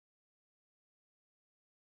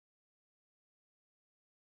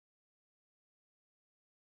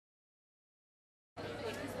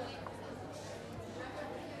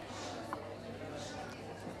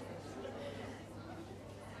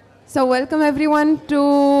So welcome everyone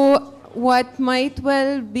to what might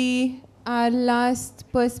well be our last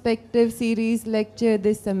perspective series lecture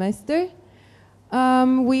this semester.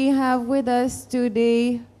 We have with us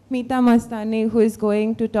today Meeta Mastani, who is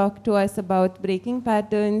going to talk to us about breaking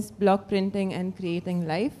patterns, block printing, and creating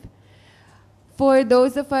life. For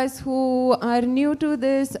those of us who are new to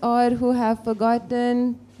this or who have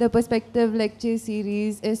forgotten, the Perspective Lecture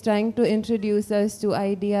Series is trying to introduce us to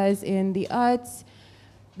ideas in the arts,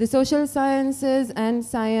 the social sciences, and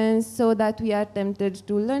science, so that we are tempted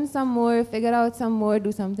to learn some more, figure out some more,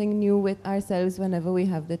 do something new with ourselves whenever we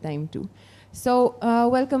have the time to. So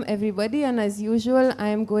welcome everybody, and as usual, I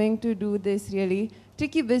am going to do this really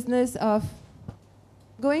tricky business of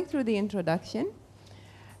going through the introduction.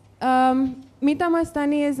 Meeta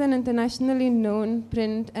Mastani is an internationally known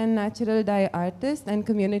print and natural dye artist and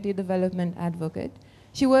community development advocate.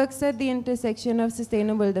 She works at the intersection of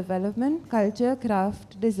sustainable development, culture,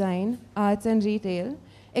 craft, design, arts, and retail,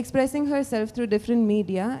 expressing herself through different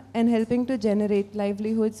media and helping to generate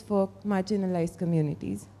livelihoods for marginalized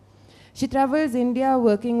communities. She travels India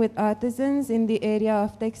working with artisans in the area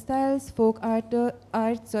of textiles, folk art,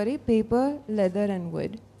 paper, leather, and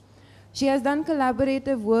wood. She has done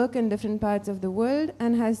collaborative work in different parts of the world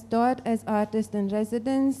and has taught as artist in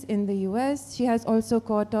residence in the US. She has also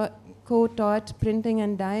co-taught printing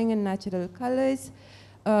and dyeing in natural colors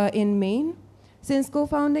in Maine. Since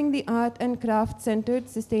co-founding the art and craft-centered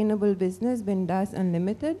sustainable business Bindas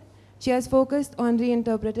Unlimited, she has focused on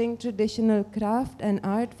reinterpreting traditional craft and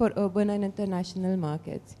art for urban and international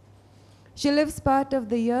markets. She lives part of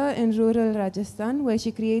the year in rural Rajasthan, where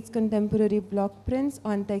she creates contemporary block prints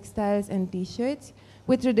on textiles and t-shirts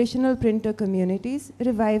with traditional printer communities,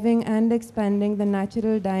 reviving and expanding the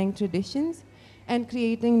natural dyeing traditions and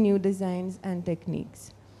creating new designs and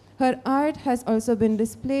techniques. Her art has also been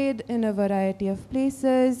displayed in a variety of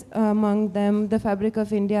places, among them the Fabric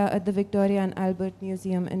of India at the Victoria and Albert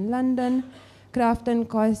Museum in London, Craft and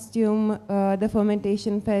Costume, the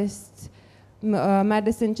Fermentation Fest,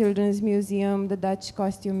 Madison Children's Museum, the Dutch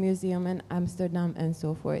Costume Museum in Amsterdam, and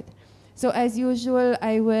so forth. So as usual,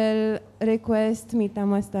 I will request Meeta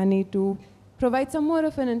Mastani to provide some more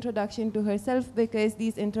of an introduction to herself, because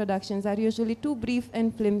these introductions are usually too brief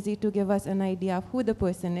and flimsy to give us an idea of who the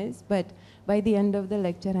person is, but by the end of the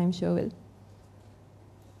lecture, I'm sure will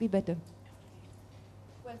be better.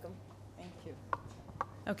 Welcome. Thank you.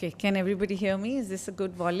 Okay, can everybody hear me? Is this a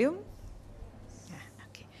good volume? Yeah,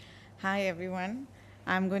 okay. Hi everyone.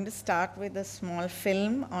 I'm going to start with a small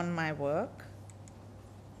film on my work.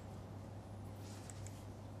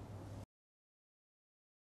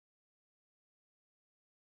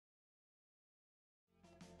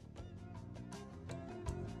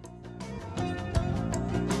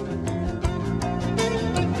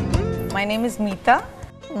 My name is Meeta.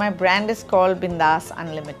 My brand is called Bindas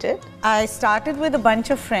Unlimited. I started with a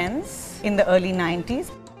bunch of friends in the early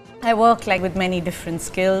 90s. I work with many different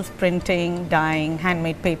skills: printing, dyeing,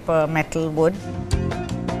 handmade paper, metal, wood,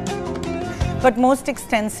 but most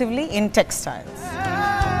extensively in textiles.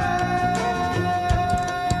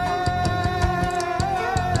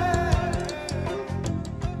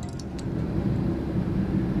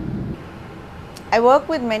 I work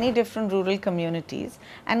with many different rural communities,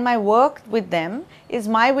 and my work with them is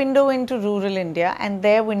my window into rural India and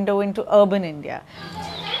their window into urban India.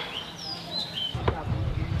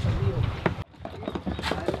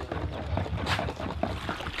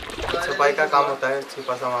 छपाई का काम होता है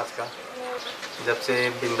छिपा समाज का। जब से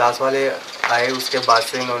बिंदास वाले आए उसके बाद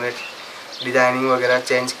से इन्होंने डिजाइनिंग वगैरह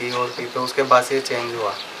चेंज की और की, तो उसके बाद से चेंज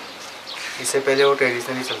हुआ। इससे पहले वो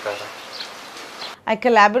ट्रेडिशनली चलता था। I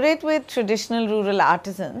collaborate with traditional rural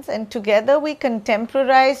artisans, and together we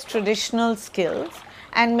contemporize traditional skills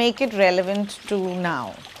and make it relevant to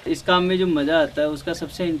now. इस काम में जो मज़ा आता है उसका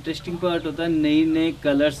सबसे इंटरेस्टिंग पार्ट होता है नए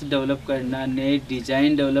कलर्स डेवलप करना, नए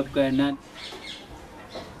डिज़ाइन डेवलप करना।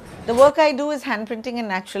 The work I do is hand printing and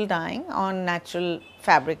natural dyeing on natural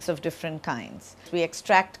fabrics of different kinds. We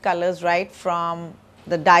extract colors right from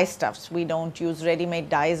the dye stuffs. We don't use ready-made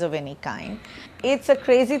dyes of any kind. It's a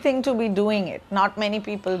crazy thing to be doing it. Not many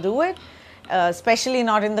people do it, especially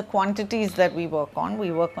not in the quantities that we work on. We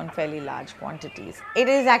work on fairly large quantities. It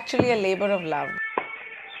is actually a labor of love.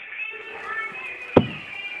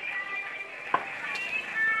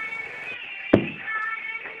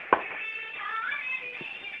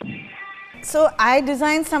 So I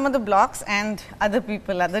design some of the blocks, and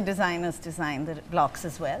other designers design the blocks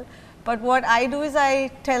as well. But what I do is I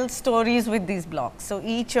tell stories with these blocks. So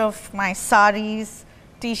each of my saris,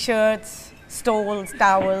 t-shirts, stoles,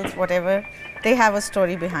 towels, whatever, they have a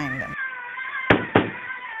story behind them.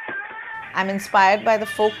 I'm inspired by the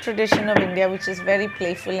folk tradition of India, which is very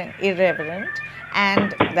playful and irreverent,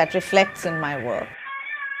 and that reflects in my work.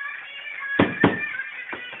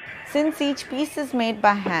 Since each piece is made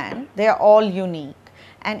by hand, they are all unique.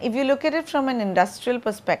 And if you look at it from an industrial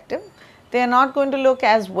perspective, they are not going to look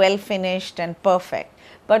as well finished and perfect.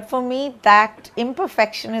 But for me, that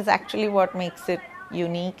imperfection is actually what makes it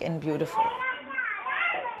unique and beautiful.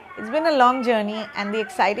 It's been a long journey, and the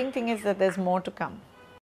exciting thing is that there's more to come.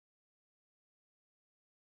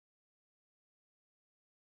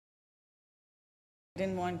 I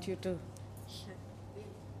didn't want you to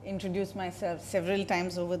introduce myself several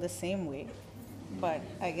times over the same way, but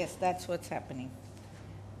I guess that's what's happening.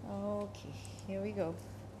 Okay, here we go.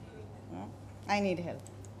 I need help.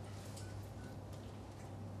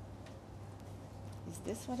 Is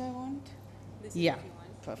this what I want? This is what you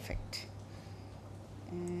want. Perfect.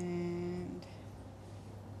 And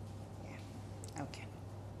yeah, okay.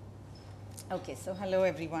 Okay, so hello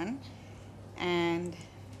everyone, and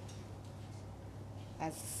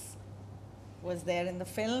as was there in the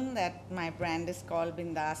film, that my brand is called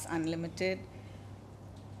Bindas Unlimited.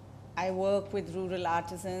 I work with rural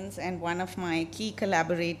artisans, and one of my key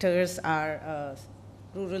collaborators are a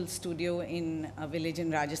rural studio in a village in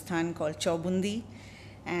Rajasthan called Chaubundi,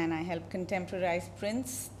 and I help contemporize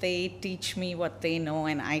prints. They teach me what they know,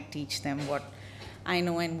 and I teach them what I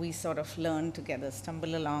know, and we sort of learn together,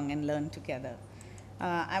 stumble along and learn together.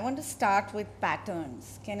 I want to start with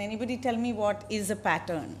patterns. Can anybody tell me what is a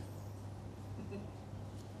pattern?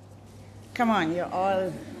 Come on, you're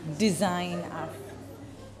all design up.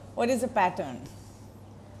 What is a pattern?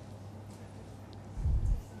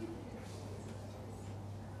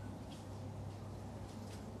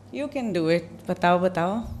 You can do it. Batao,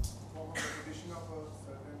 batao.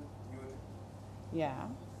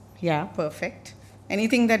 Yeah, perfect.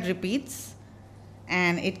 Anything that repeats,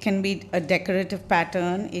 and it can be a decorative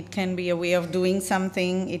pattern, it can be a way of doing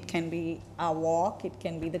something, it can be our walk, it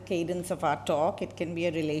can be the cadence of our talk, it can be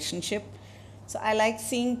a relationship. So I like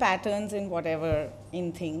seeing patterns in whatever,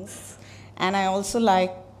 in things, and I also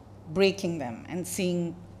like breaking them and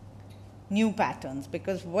seeing new patterns,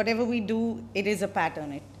 because whatever we do, it is a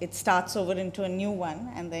pattern. It starts over into a new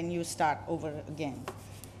one, and then you start over again.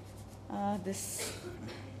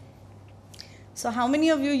 So how many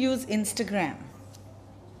of you use Instagram?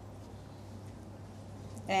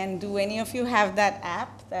 And do any of you have that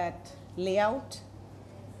app, that layout?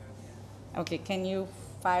 Okay, can you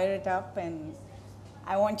fire it up? And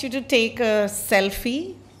I want you to take a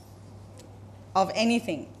selfie of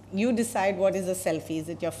anything. You decide what is a selfie. Is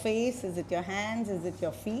it your face? Is it your hands? Is it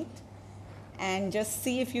your feet? And just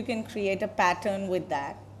see if you can create a pattern with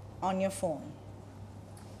that on your phone.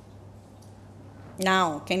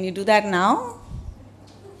 Now, can you do that now?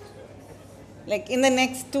 Like in the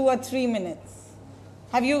next 2 or 3 minutes.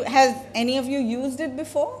 Has any of you used it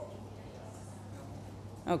before?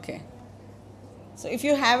 Okay. So if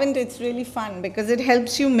you haven't, it's really fun because it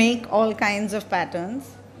helps you make all kinds of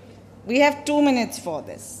patterns. We have 2 minutes for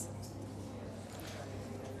this.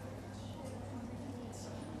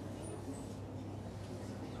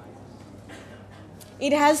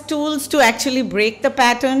 It has tools to actually break the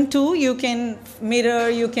pattern too. You can mirror,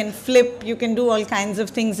 you can flip, you can do all kinds of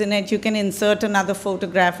things in it. You can insert another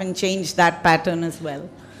photograph and change that pattern as well.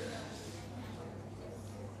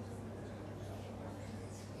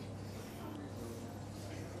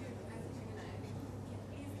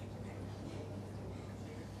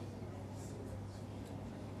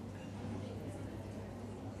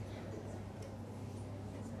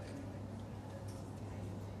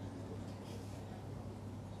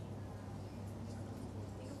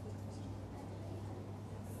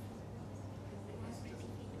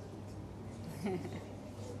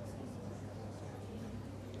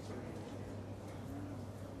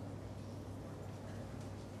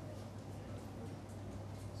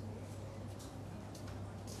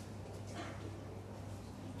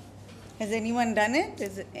 Has anyone done it?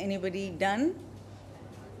 Is anybody done?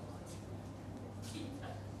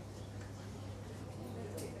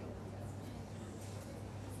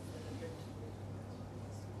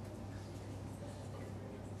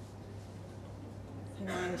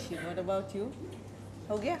 Himanshi, what about you?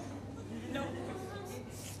 Ho gaya? No.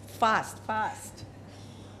 Fast, fast.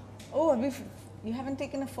 Oh, you haven't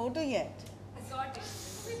taken a photo yet? I got it.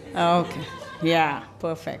 Okay. Yeah,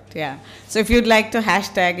 perfect. Yeah. So if you'd like to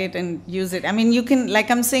hashtag it and use it, I mean, you can,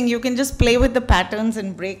 like I'm saying, you can just play with the patterns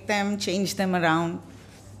and break them, change them around.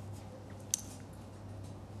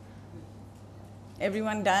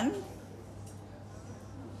 Everyone done?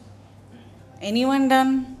 Anyone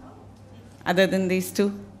done? Other than these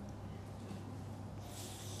two?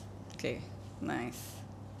 Okay. Nice.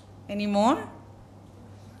 Any more?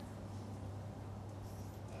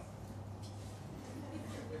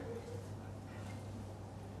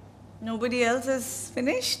 Nobody else has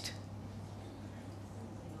finished?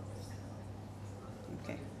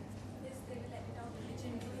 Okay.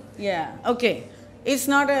 Yeah, okay. It's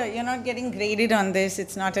not you're not getting graded on this,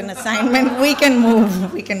 it's not an assignment. We can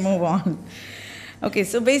move on. Okay,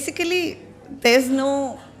 so basically there's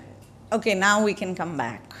no, okay, now we can come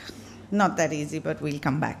back. Not that easy, but we'll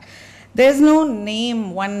come back. There's no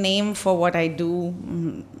one name for what I do.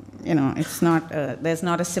 It's not, there's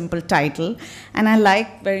not a simple title. And I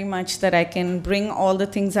like very much that I can bring all the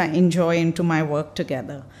things I enjoy into my work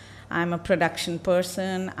together. I'm a production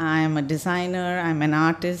person, I'm a designer, I'm an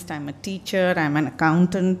artist, I'm a teacher, I'm an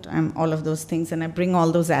accountant, I'm all of those things, and I bring all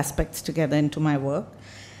those aspects together into my work.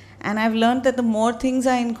 And I've learned that the more things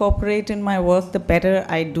I incorporate in my work, the better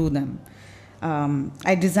I do them.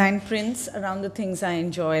 I design prints around the things I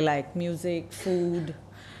enjoy, like music, food,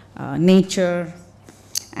 nature,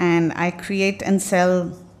 and I create and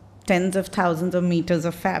sell tens of thousands of meters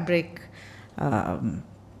of fabric,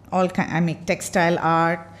 I make textile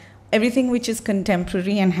art, everything which is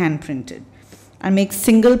contemporary and hand-printed. I make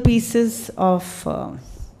single pieces of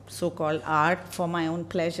so-called art for my own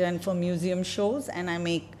pleasure and for museum shows, and I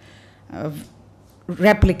make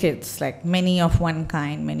replicates, like many of one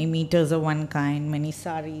kind, many meters of one kind, many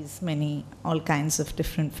saris, all kinds of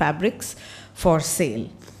different fabrics for sale.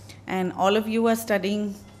 And all of you are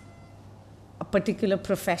studying a particular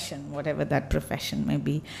profession, whatever that profession may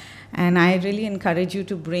be. And I really encourage you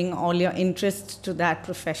to bring all your interests to that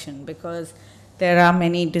profession, because there are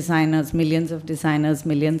many designers, millions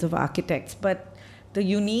of architects, but the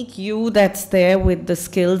unique you that's there with the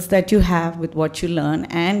skills that you have, with what you learn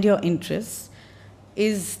and your interests,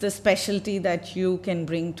 is the specialty that you can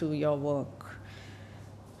bring to your work.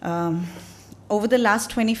 Over the last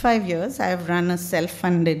 25 years, I have run a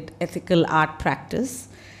self-funded ethical art practice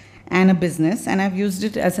and a business, and I've used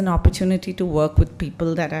it as an opportunity to work with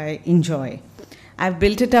people that I enjoy. I've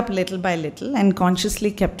built it up little by little and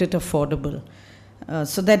consciously kept it affordable,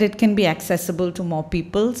 so that it can be accessible to more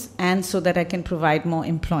people and so that I can provide more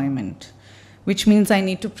employment, which means I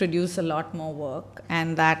need to produce a lot more work,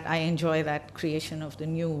 and that I enjoy that creation of the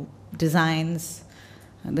new designs,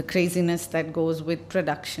 the craziness that goes with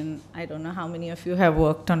production. I don't know how many of you have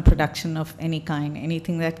worked on production of any kind.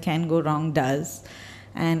 Anything that can go wrong does.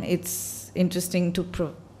 And it's interesting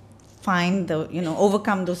to find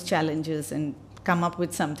overcome those challenges and come up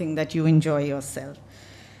with something that you enjoy yourself.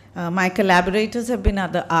 My collaborators have been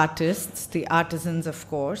other artists, the artisans, of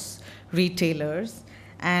course, retailers,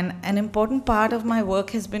 and an important part of my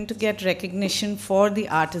work has been to get recognition for the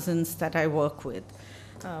artisans that I work with.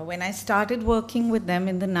 When I started working with them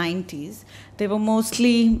in the 90s, they were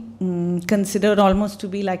mostly considered almost to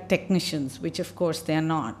be like technicians, which of course they are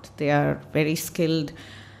not. They are very skilled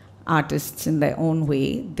artists in their own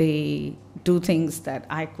way. They do things that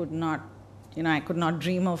I could not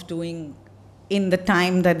dream of doing in the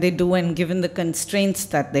time that they do and given the constraints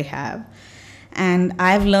that they have. And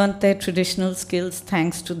I've learned their traditional skills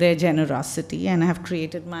thanks to their generosity, and I've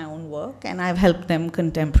created my own work, and I've helped them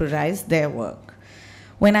contemporize their work.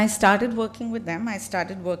 When I started working with them, I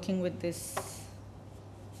started working with this,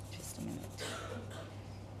 just a minute.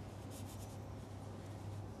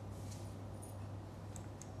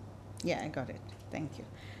 Yeah, I got it, thank you.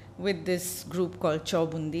 With this group called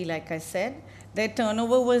Chaubundi, like I said, their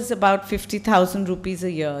turnover was about 50,000 rupees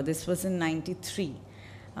a year. This was in 93.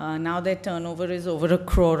 Now their turnover is over 1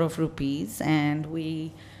 crore of rupees, and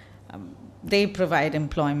they provide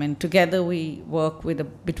employment. Together we work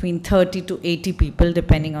with between 30 to 80 people,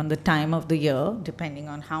 depending on the time of the year, depending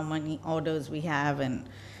on how many orders we have and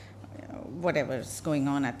whatever's going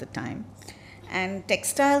on at the time. And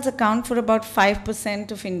textiles account for about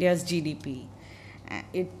 5% of India's GDP.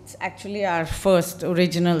 It's actually our first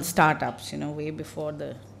original startups, way before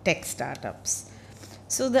the tech startups.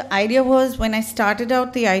 So the idea was, when I started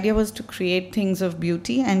out, the idea was to create things of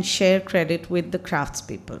beauty and share credit with the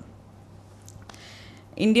craftspeople.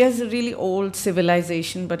 India is a really old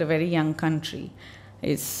civilization, but a very young country.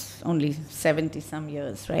 It's only 70-some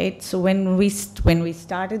years, right? So when we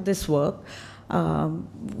started this work,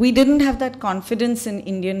 we didn't have that confidence in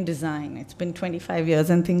Indian design. It's been 25 years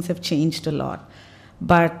and things have changed a lot.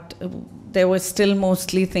 But there were still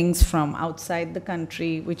mostly things from outside the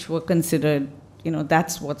country which were considered,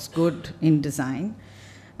 that's what's good in design.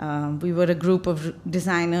 We were a group of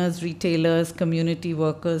designers, retailers, community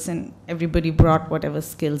workers, and everybody brought whatever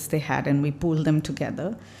skills they had, and we pooled them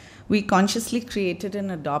together. We consciously created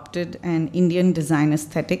and adopted an Indian design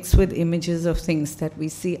aesthetics with images of things that we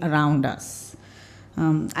see around us.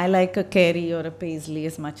 I like a Carey or a Paisley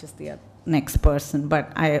as much as the next person,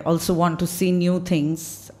 but I also want to see new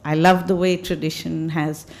things. I love the way tradition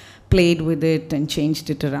has played with it and changed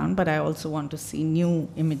it around, but I also want to see new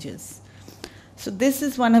images. So this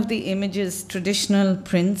is one of the images, traditional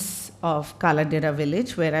prints of Kaladera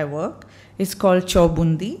village where I work. It's called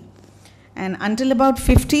Chaubundi. And until about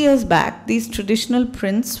 50 years back, these traditional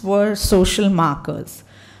prints were social markers.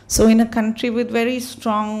 So in a country with very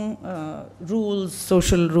strong rules,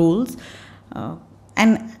 social rules,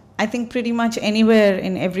 and I think pretty much anywhere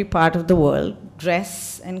in every part of the world,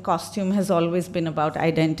 dress and costume has always been about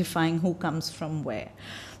identifying who comes from where.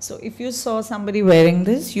 So if you saw somebody wearing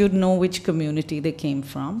this, you'd know which community they came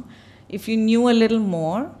from. If you knew a little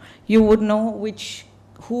more, you would know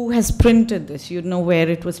who has printed this. You'd know where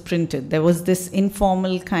it was printed. There was this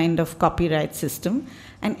informal kind of copyright system,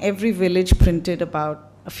 and every village printed about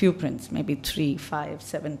a few prints, maybe 3, 5,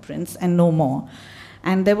 7 prints, and no more.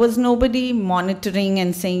 And there was nobody monitoring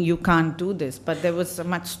and saying, you can't do this, but there was a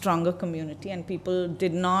much stronger community, and people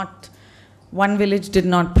did not, one village did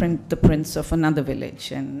not print the prints of another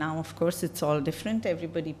village. And now, of course, it's all different.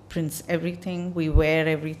 Everybody prints everything. We wear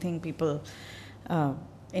everything. People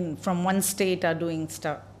from one state are doing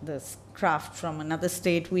this craft from another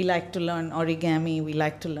state. We like to learn origami. We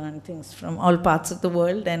like to learn things from all parts of the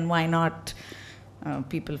world. And why not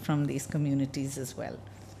people from these communities as well?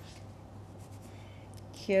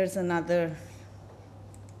 Here's another,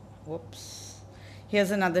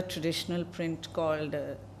 here's another traditional print called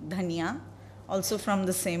Dhania, also from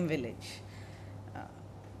the same village.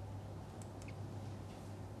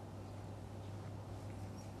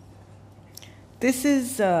 This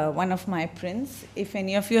is one of my prints. If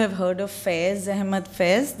any of you have heard of Faiz Ahmad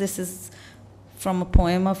Faiz, this is from a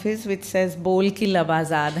poem of his which says, Bol ki lab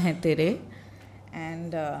azad hain tere.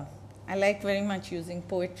 And I like very much using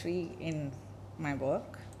poetry in my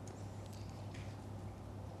work.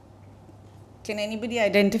 Can anybody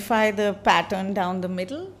identify the pattern down the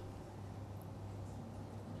middle?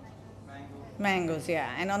 Mangoes,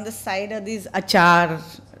 yeah. And on the side are these achar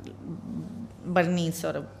barnis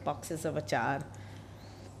or boxes of achar.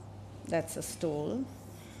 That's a stole.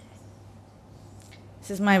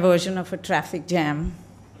 This is my version of a traffic jam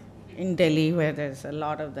in Delhi where there's a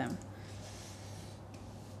lot of them.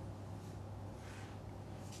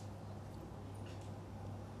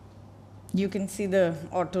 You can see the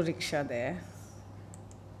auto rickshaw there.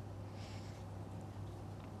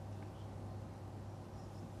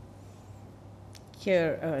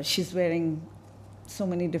 Here, she's wearing so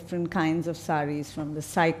many different kinds of saris, from the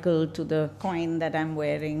cycle to the coin that I'm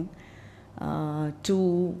wearing,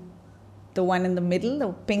 to the one in the middle,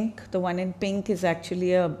 the pink. The one in pink is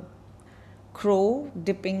actually a crow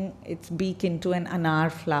dipping its beak into an anar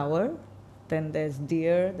flower. Then there's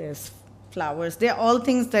deer, there's flowers. They're all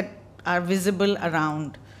things that are visible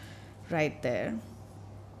around right there.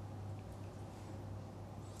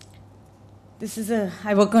 This is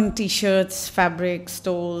I work on t-shirts, fabrics,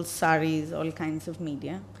 stoles, saris, all kinds of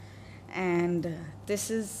media. And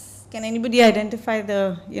this is, can anybody identify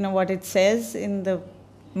what it says in the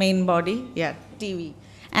main body? Yeah, TV.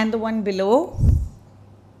 And the one below?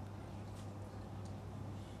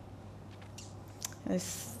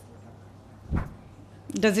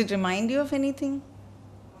 Does it remind you of anything?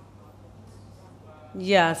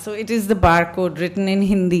 Yeah, so it is the barcode written in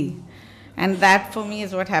Hindi. And that, for me,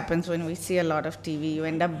 is what happens when we see a lot of TV. You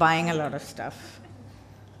end up buying a lot of stuff.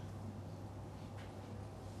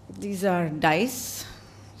 These are dice,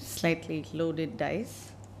 slightly loaded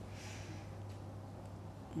dice.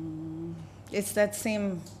 It's that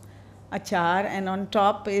same achar, and on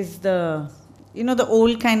top is the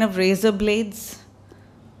old kind of razor blades.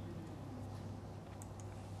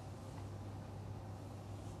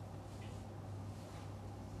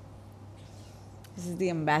 This is the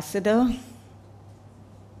ambassador.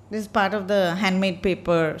 This is part of the handmade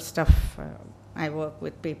paper stuff. I work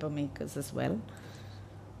with paper makers as well.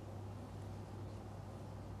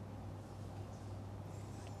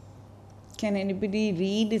 Can anybody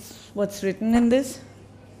read what's written in this?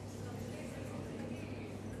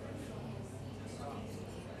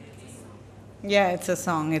 Yeah, it's a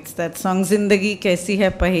song. It's that song, Zindagi Kaisi Hai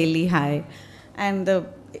Paheli Hai. And the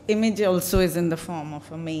image also is in the form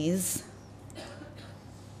of a maze.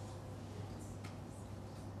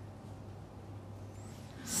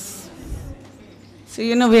 So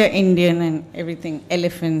we are Indian and everything,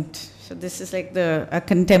 elephant. So this is like a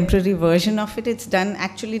contemporary version of it. It's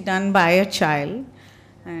actually done by a child,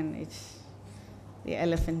 and it's the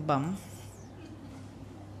elephant bum.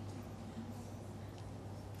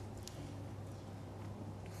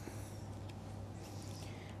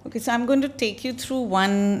 Okay, so I'm going to take you through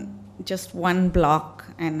just one block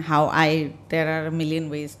and how there are a million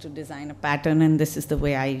ways to design a pattern, and this is the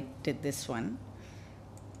way I did this one.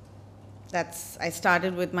 I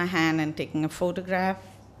started with my hand and taking a photograph,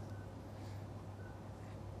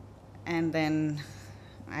 and then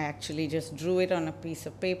I actually just drew it on a piece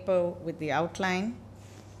of paper with the outline.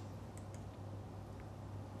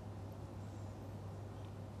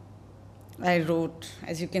 I wrote,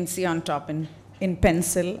 as you can see on top, in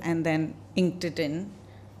pencil, and then inked it in.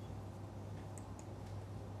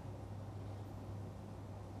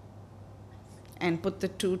 And put the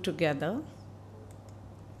two together.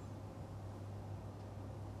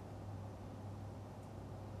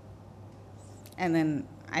 And then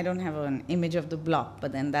I don't have an image of the block,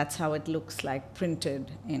 but then that's how it looks like printed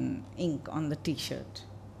in ink on the t-shirt.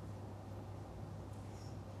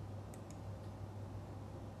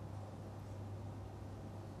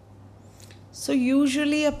 So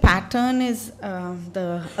usually a pattern is,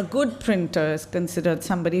 a good printer is considered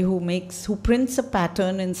somebody who prints a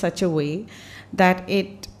pattern in such a way that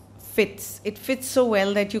it fits so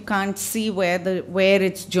well that you can't see where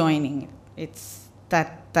it's joining.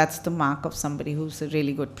 That's the mark of somebody who's a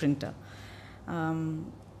really good printer.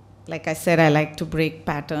 Like I said, I like to break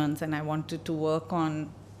patterns, and I wanted to work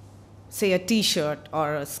on, say, a t-shirt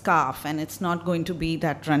or a scarf, and it's not going to be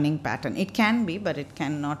that running pattern. It can be, but it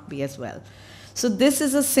cannot be as well. So this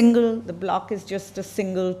is the block is just a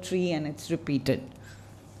single tree, and it's repeated.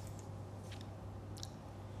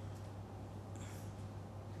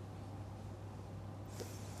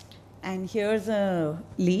 And here's a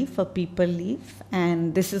leaf, a people leaf,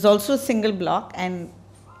 and this is also a single block, and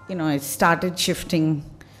I started shifting,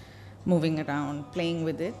 moving around, playing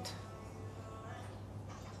with it.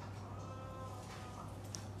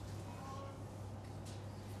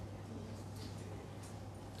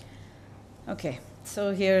 Okay,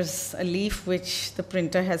 so here's a leaf which the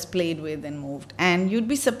printer has played with and moved. And you'd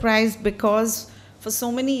be surprised, because for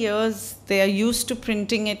so many years they are used to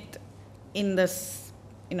printing it in this,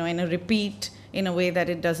 in a repeat, in a way that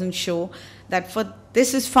it doesn't show,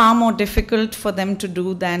 this is far more difficult for them to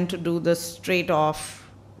do than to do the straight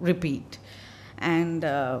off repeat. And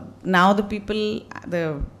now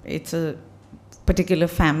it's a particular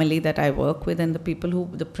family that I work with, and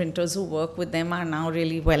the printers who work with them are now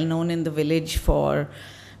really well known in the village for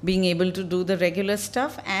being able to do the regular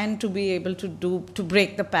stuff and to be able to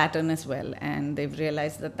break the pattern as well. And they've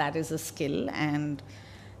realized that is a skill, and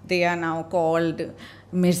they are now called,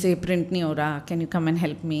 "Mere se print nahi ho raha, can you come and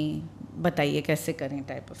help me? Bataiye kaise kare,"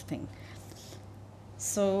 type of thing.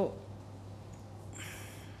 So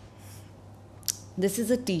this is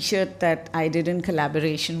a t-shirt that I did in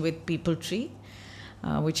collaboration with People Tree,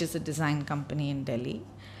 which is a design company in Delhi.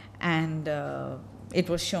 And it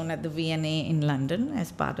was shown at the V&A in London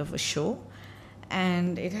as part of a show.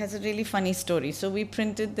 And it has a really funny story. So we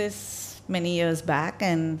printed this many years back,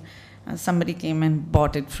 and somebody came and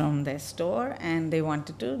bought it from their store, and they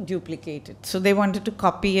wanted to duplicate it. So they wanted to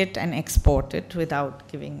copy it and export it without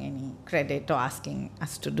giving any credit or asking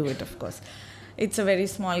us to do it, of course. It's a very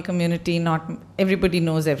small community, not everybody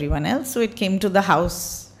knows everyone else, so it came to the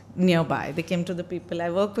house nearby. They came to the people I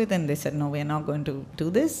work with, and they said, "No, we're not going to do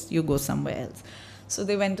this, you go somewhere else." So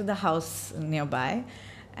they went to the house nearby,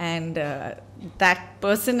 and that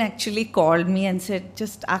person actually called me and said,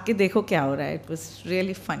 "Just aake dekho kya ho raha hai." It was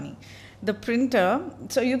really funny. The printer,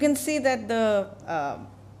 so you can see that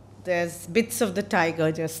there's bits of the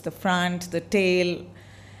tiger, just the front, the tail,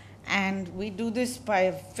 and we do this by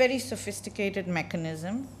a very sophisticated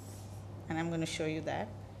mechanism, and I'm going to show you that.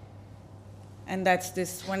 And that's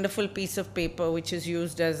this wonderful piece of paper which is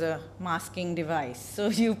used as a masking device. So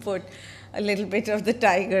you put a little bit of the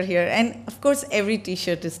tiger here, and of course every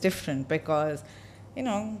t-shirt is different, because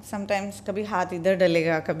sometimes kabhi haath idhar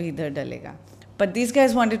dalega, kabhi idhar dalega. But these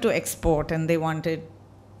guys wanted to export, and they wanted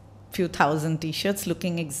few thousand t-shirts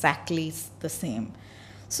looking exactly the same.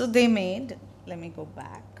 So they made, let me go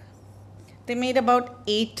back. They made about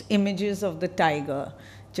 8 images of the tiger.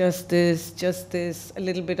 Just this, a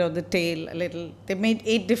little bit of the tail, a little. They made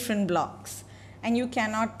 8 different blocks. And you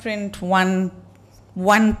cannot print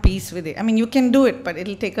one piece with it. I mean, you can do it, but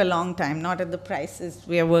it'll take a long time. Not at the prices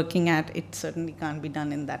we are working at. It certainly can't be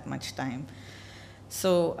done in that much time.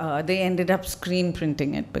 So they ended up screen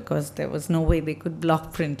printing it, because there was no way they could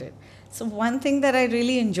block print it. So one thing that I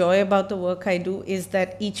really enjoy about the work I do is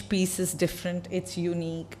that each piece is different. It's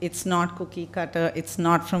unique. It's not cookie cutter. It's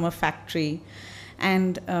not from a factory.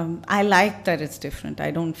 And I like that it's different.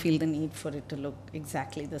 I don't feel the need for it to look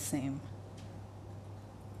exactly the same.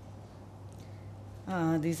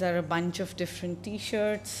 These are a bunch of different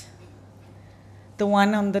t-shirts. The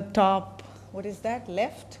one on the top, what is that,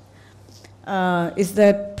 left? Is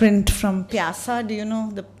that print from Piazza? Do you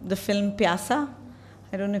know the film Piazza?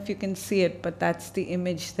 I don't know if you can see it, but that's the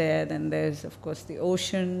image there. Then there's, of course, the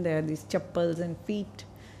ocean. There are these chappals and feet.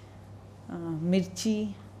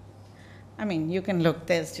 Mirchi. I mean, you can look.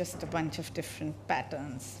 There's just a bunch of different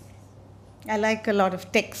patterns. I like a lot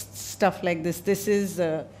of text stuff like this. This is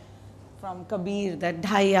from Kabir, that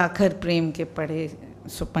Dhai Aakhar Prem ke padhe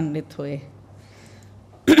so pandit hoye.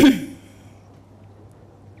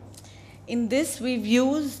 In this, we've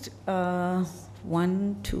used 1,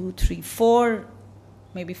 2, 3, 4,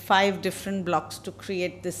 maybe 5 different blocks to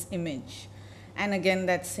create this image. And again,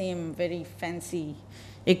 that same very fancy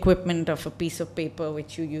equipment of a piece of paper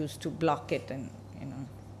which you use to block it and, you know,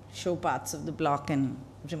 show parts of the block and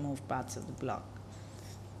remove parts of the block.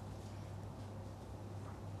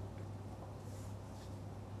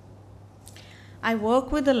 I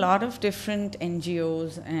work with a lot of different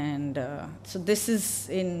NGOs, and so this is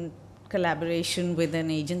in collaboration with an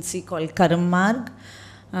agency called Karam Marg.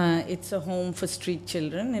 It's a home for street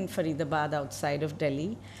children in Faridabad outside of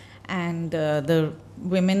Delhi. And the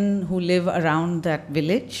women who live around that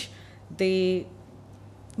village,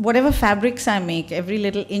 whatever fabrics I make, every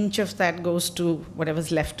little inch of that goes to whatever's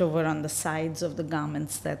left over on the sides of the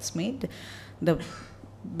garments that's made. The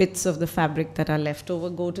bits of the fabric that are left over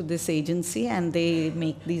go to this agency, and they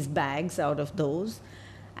make these bags out of those.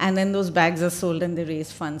 And then those bags are sold, and they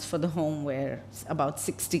raise funds for the home where about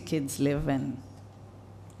 60 kids live and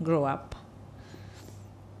grow up.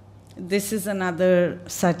 This is another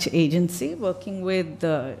such agency working with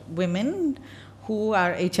women who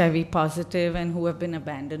are HIV positive and who have been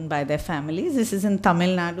abandoned by their families. This is in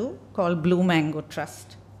Tamil Nadu, called Blue Mango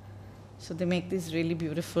Trust. So they make these really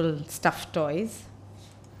beautiful stuffed toys.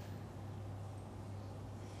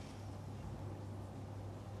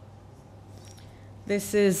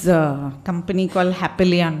 This is a company called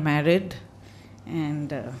Happily Unmarried,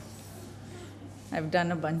 and I've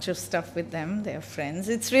done a bunch of stuff with them. They're friends.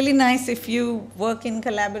 It's really nice if you work in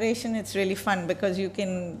collaboration. It's really fun because you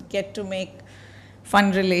can get to make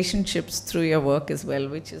fun relationships through your work as well,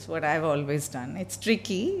 which is what I've always done. It's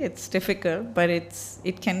tricky, it's difficult, but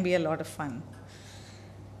it can be a lot of fun.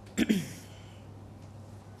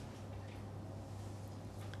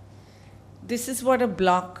 This is what a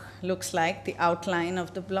block looks like, the outline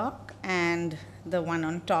of the block, and the one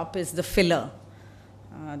on top is the filler.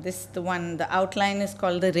 The outline is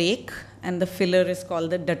called the rake, and the filler is called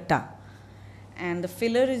the datta. And the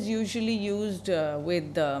filler is usually used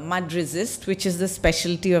with mud resist, which is the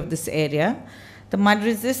specialty of this area. The mud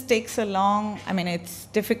resist takes it's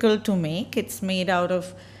difficult to make. It's made out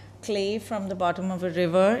of clay from the bottom of a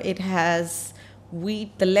river. It has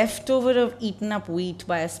wheat, the leftover of eaten up wheat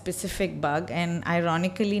by a specific bug, and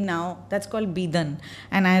ironically now, that's called bidan.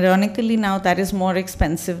 And ironically now, that is more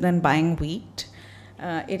expensive than buying wheat.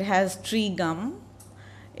 It has tree gum,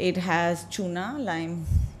 it has chuna,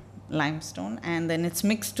 limestone, and then it's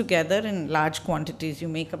mixed together in large quantities. You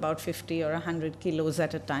make about 50 or 100 kilos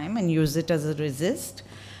at a time and use it as a resist.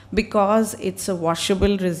 Because it's a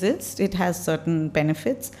washable resist, it has certain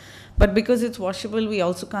benefits. But because it's washable, we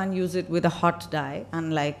also can't use it with a hot dye,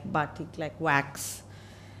 unlike batik, like wax.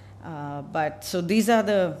 So this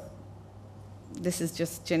is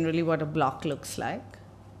just generally what a block looks like.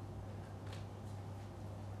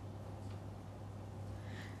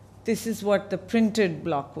 This is what the printed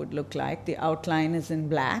block would look like. The outline is in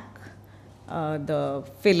black. The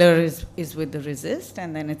filler is with the resist,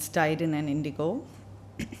 and then it's dyed in an indigo.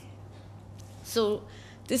 So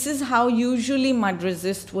this is how usually mud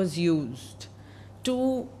resist was used,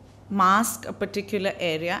 to mask a particular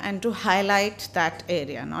area and to highlight that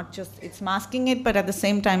area. Not just, it's masking it, but at the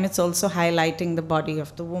same time it's also highlighting the body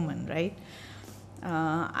of the woman, right?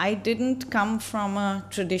 I didn't come from a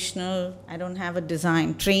traditional, I don't have a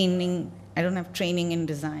design training, I don't have training in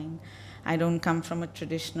design. I don't come from a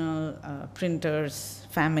traditional printer's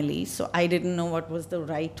family, so I didn't know what was the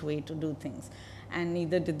right way to do things. And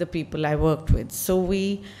neither did the people I worked with. So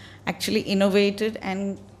we actually innovated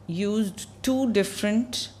and used 2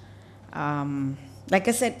 different, like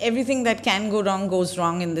I said, everything that can go wrong goes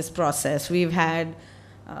wrong in this process. We've had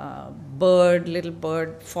little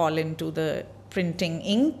bird fall into the printing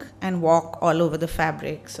ink and walk all over the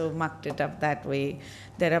fabric, so mucked it up that way.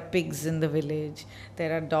 There are pigs in the village,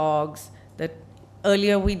 there are dogs.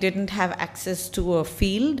 Earlier we didn't have access to a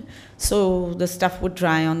field, so the stuff would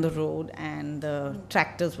dry on the road and the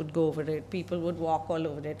tractors would go over it, people would walk all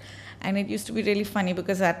over it. And it used to be really funny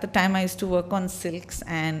because at the time I used to work on silks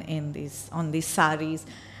and on these saris,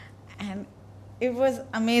 and it was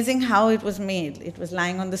amazing how it was made. It was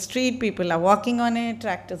lying on the street, people are walking on it,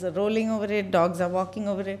 tractors are rolling over it, dogs are walking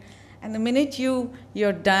over it. And the minute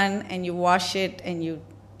you're done and you wash it and you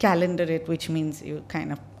calendar it, which means you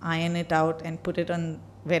kind of iron it out and put it on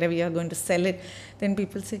wherever you're going to sell it, then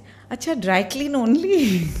people say, "Acha, dry clean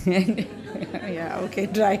only." And, yeah, okay,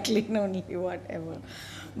 dry clean only, whatever.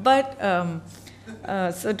 But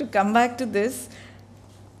so to come back to this,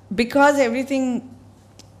 because everything,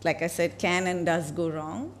 like I said, can and does go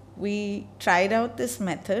wrong, we tried out this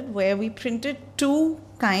method where we printed 2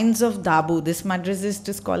 kinds of dabu. This mud resist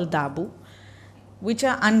is called dabu, which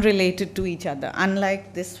are unrelated to each other,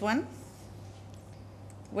 unlike this one,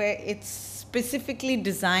 where it's specifically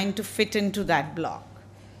designed to fit into that block.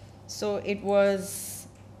 So it was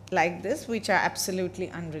like this, which are absolutely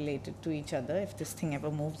unrelated to each other. If this thing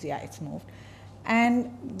ever moves, yeah, it's moved.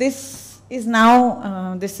 And this is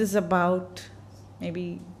now, this is about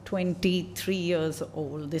maybe 23 years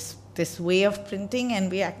old, this way of printing,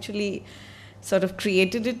 and we actually sort of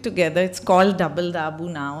created it together. It's called double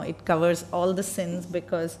dabu now. It covers all the sins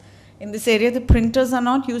because in this area the printers are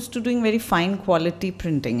not used to doing very fine quality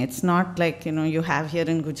printing. It's not like, you have here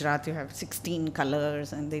in Gujarat, you have 16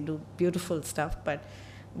 colors and they do beautiful stuff, but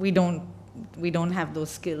we don't have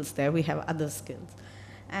those skills there. We have other skills.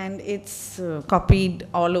 And it's copied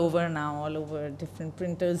all over now, all over. Different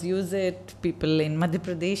printers use it, people in Madhya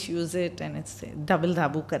Pradesh use it, and it's double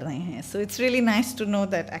dabu kar rahe hain. So it's really nice to know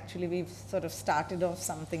that actually we've sort of started off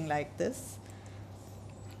something like this.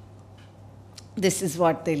 This is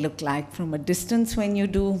what they look like from a distance when you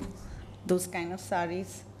do those kind of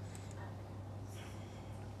saris.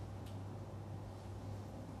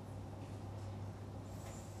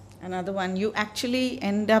 Another one, you actually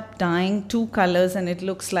end up dyeing 2 colors and it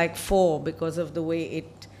looks like 4 because of the way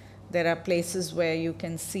there are places where you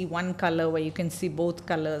can see 1 color, where you can see both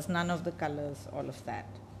colors, none of the colors, all of that.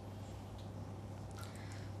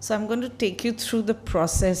 So I'm going to take you through the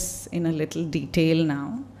process in a little detail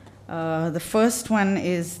now. The first one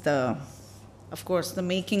is of course, the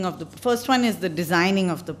making of first one is the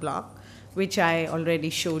designing of the block, which I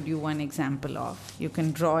already showed you one example of. You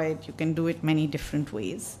can draw it, you can do it many different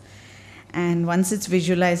ways. And once it's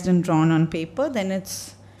visualized and drawn on paper, then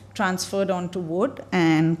it's transferred onto wood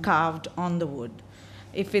and carved on the wood.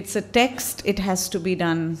 If it's a text, it has to be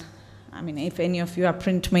done, if any of you are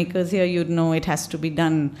printmakers here, you'd know it has to be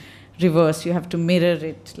done reverse. You have to mirror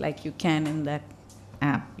it like you can in that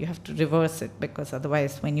app. You have to reverse it because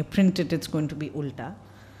otherwise when you print it, it's going to be ulta.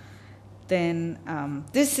 Then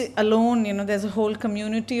this alone, there's a whole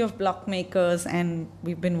community of block makers, and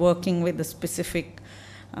we've been working with a specific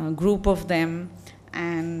group of them,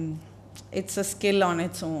 and it's a skill on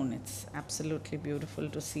its own. It's absolutely beautiful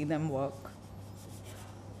to see them work.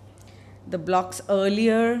 The blocks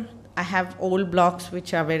earlier, I have old blocks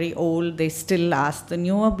which are very old, they still last. The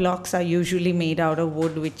newer blocks are usually made out of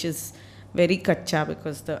wood which is very kacha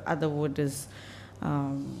because the other wood is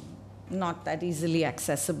not that easily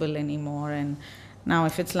accessible anymore, and now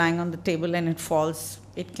if it's lying on the table and it falls,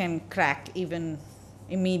 it can crack even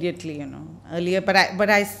immediately, earlier. But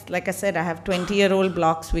I, like I said, I have 20-year-old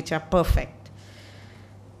blocks which are perfect.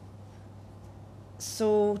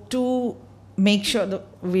 So to make sure that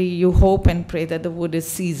you hope and pray that the wood is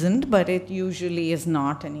seasoned, but it usually is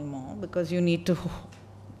not anymore because you need to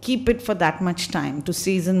keep it for that much time. To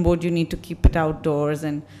season wood, you need to keep it outdoors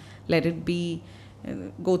and let it be,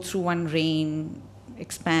 go through one rain,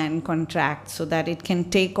 expand, contract, so that it can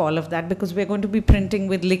take all of that, because we're going to be printing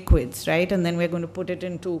with liquids, right? And then we're going to put it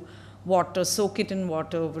into water, soak it in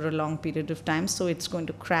water over a long period of time, so it's going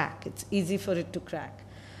to crack. It's easy for it to crack.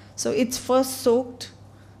 So it's first soaked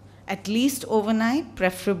at least overnight,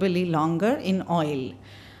 preferably longer, in oil.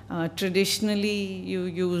 Traditionally, you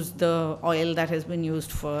use the oil that has been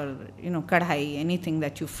used for, kadhai, anything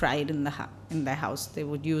that you fried in the house. They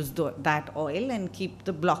would use that oil and keep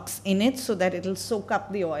the blocks in it so that it'll soak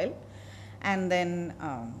up the oil and then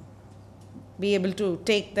be able to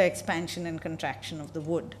take the expansion and contraction of the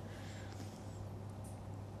wood.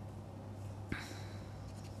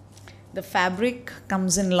 The fabric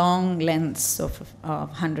comes in long lengths of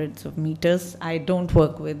hundreds of meters. I don't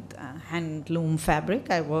work with hand loom fabric.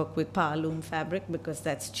 I work with power loom fabric because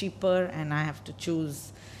that's cheaper and I have to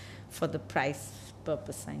choose for the price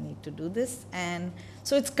purpose I need to do this. And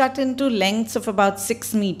so it's cut into lengths of about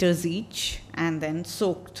 6 meters each and then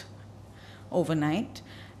soaked overnight,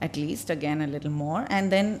 at least, again a little more.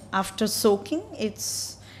 And then after soaking,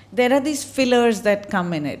 there are these fillers that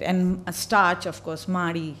come in it, and a starch, of course,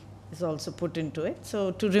 madi, is also put into it.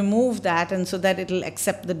 So to remove that and so that it'll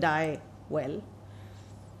accept the dye well.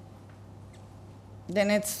 Then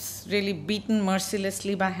it's really beaten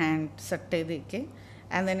mercilessly by hand, satte deke,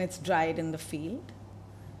 and then it's dried in the field.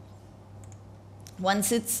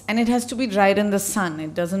 And it has to be dried in the sun.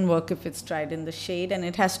 It doesn't work if it's dried in the shade, and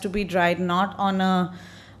it has to be dried not on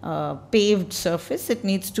a paved surface. It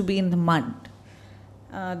needs to be in the mud.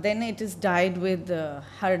 Then it is dyed with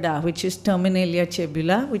harda, which is Terminalia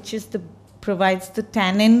cebula, which is provides the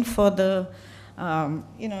tannin for the,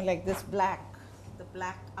 like this the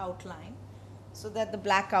black outline, so that the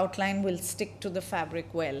black outline will stick to the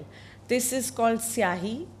fabric well. This is called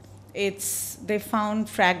syahi. They found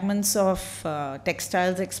fragments of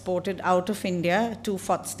textiles exported out of India to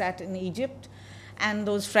Fotstat in Egypt, and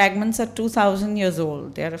those fragments are 2,000 years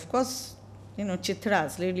old. They are, of course,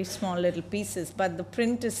 chitras, really small little pieces, but the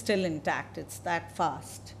print is still intact. It's that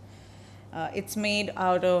fast. It's made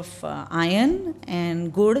out of iron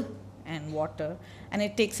and gur and water, and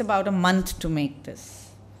it takes about a month to make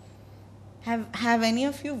this. Have any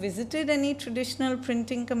of you visited any traditional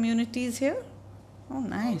printing communities here? Oh,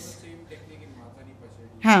 nice. The same technique in Mathani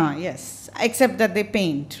Pachadi. Yes, except that they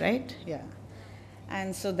paint, right? Yeah.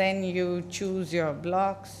 And so then you choose your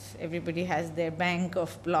blocks. Everybody has their bank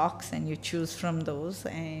of blocks, and you choose from those.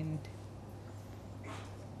 And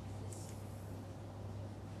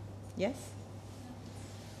yes?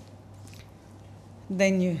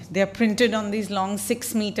 Then they're printed on these long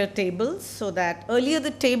 6-meter tables, so that earlier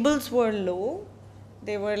the tables were low.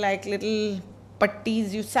 They were like little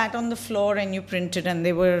pattis. You sat on the floor and you printed, and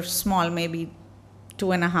they were small, maybe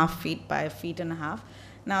 2.5 feet by 1.5 feet.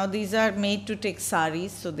 Now these are made to take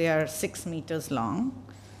saris, so they are 6 meters long.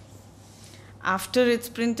 After it's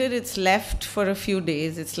printed, it's left for a few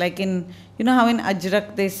days. It's like how in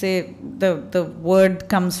ajrak they say the word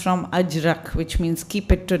comes from ajrak, which means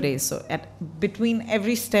keep it today. So between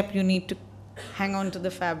every step you need to hang on to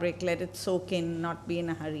the fabric, let it soak in, not be in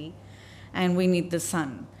a hurry, and we need the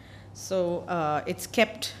sun. So it's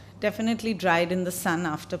kept, definitely dried in the sun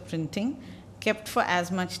after printing, kept for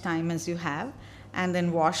as much time as you have, and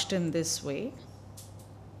then washed in this way.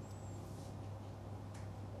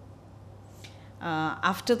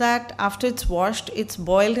 After that, after it's washed, it's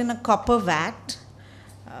boiled in a copper vat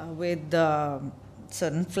with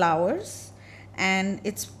certain flours, and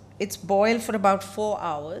it's boiled for about 4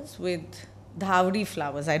 hours with dhawri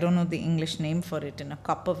flowers. I don't know the English name for it, in a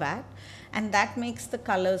copper vat, and that makes the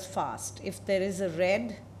colors fast. If there is a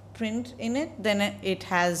red print in it, then it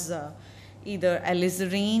has either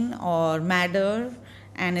alizarin or madder,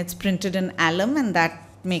 and it's printed in alum, and that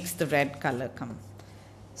makes the red color come.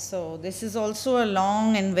 So this is also a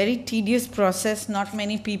long and very tedious process. Not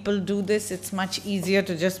many people do this. It's much easier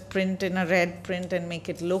to just print in a red print and make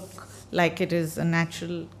it look like it is a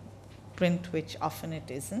natural print, which often it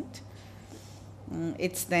isn't.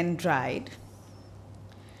 It's then dried.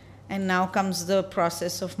 And now comes the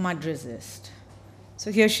process of mud resist.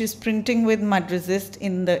 So here she's printing with mud resist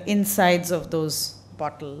in the insides of those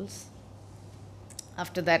bottles.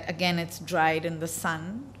 After that, again, it's dried in the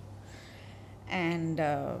sun. And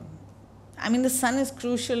the sun is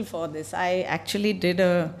crucial for this. I actually did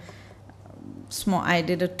a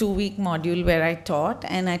 2-week module where I taught,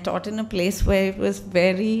 and I taught in a place where it was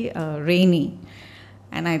very rainy.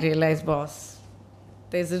 And I realized,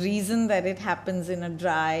 there's a reason that it happens in a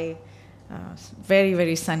dry, very,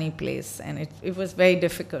 very sunny place. And it was very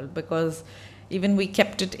difficult, because even we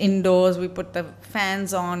kept it indoors, we put the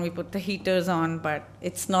fans on, we put the heaters on, but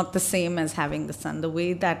it's not the same as having the sun. The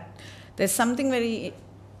way that there's something very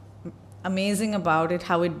amazing about it,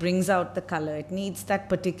 how it brings out the color. It needs that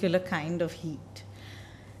particular kind of heat.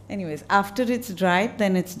 Anyways, after it's dried,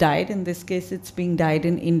 then it's dyed. In this case, it's being dyed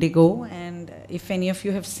in indigo. And if any of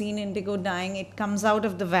you have seen indigo dyeing, it comes out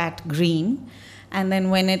of the vat green. And then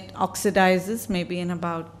when it oxidizes, maybe in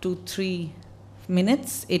about 2-3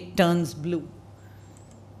 minutes, it turns blue.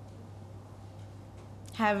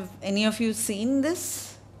 Have any of you seen this?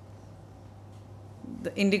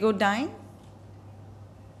 The indigo dyeing?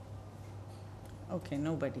 Okay,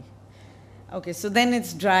 nobody. Okay, so then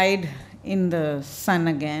it's dried in the sun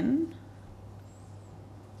again.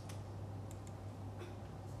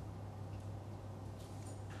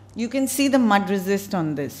 You can see the mud resist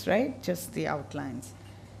on this, right? Just the outlines.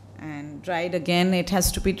 And dried again, it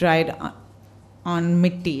has to be dried on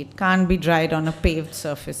mitti. It can't be dried on a paved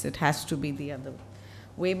surface. It has to be the other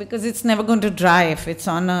way, because it's never going to dry if it's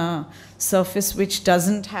on a surface which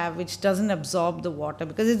doesn't absorb the water,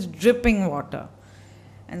 because it's dripping water.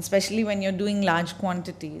 And especially when you're doing large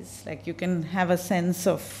quantities, like you can have a sense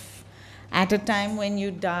of, at a time when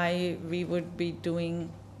you dye, we would be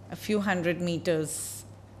doing a few 100 meters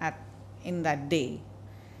in that day.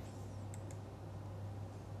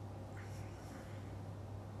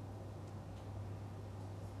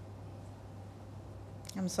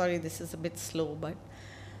 I'm sorry, this is a bit slow, but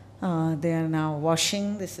they are now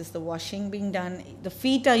washing. This is the washing being done. The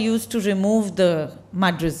feet are used to remove the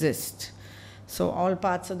mud resist. So all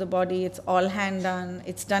parts of the body, it's all hand done.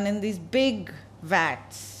 It's done in these big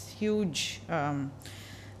vats, huge,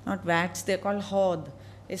 not vats, they're called hod.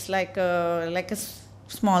 It's like a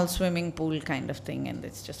small swimming pool kind of thing, and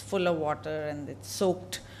it's just full of water, and it's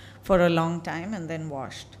soaked for a long time and then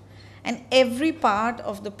washed. And every part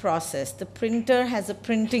of the process, the printer has a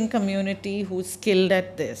printing community who's skilled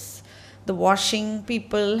at this. The washing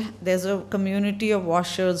people, there's a community of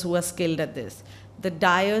washers who are skilled at this. The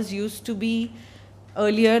dyers used to be,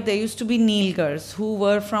 earlier there used to be Neilgars who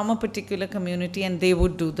were from a particular community and they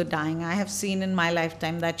would do the dyeing. I have seen in my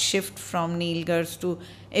lifetime that shift from Neilgars to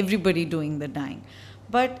everybody doing the dyeing.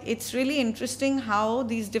 But it's really interesting how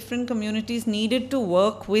these different communities needed to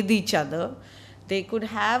work with each other. They could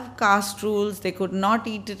have caste rules, they could not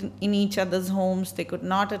eat in each other's homes, they could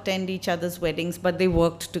not attend each other's weddings, but they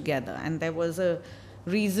worked together. And there was a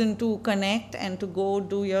reason to connect and to go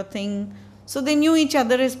do your thing. So they knew each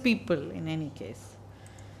other as people in any case.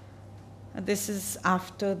 This is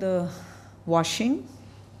after the washing.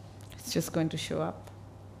 It's just going to show up.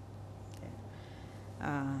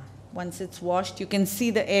 Once it's washed, you can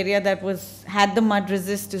see the area that had the mud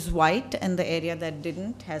resist is white, and the area that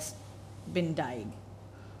didn't has been dyed.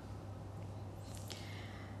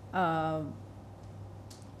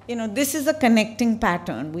 This is a connecting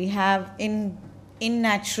pattern we have in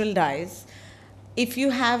natural dyes. If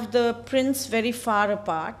you have the prints very far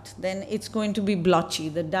apart, then it's going to be blotchy.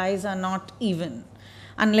 The dyes are not even.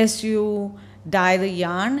 Unless you dye the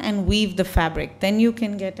yarn and weave the fabric, then you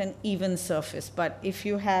can get an even surface. But if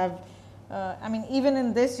you have, even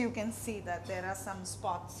in this you can see that there are some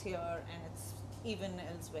spots here and it's even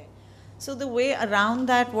elsewhere. So the way around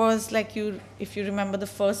that was like if you remember the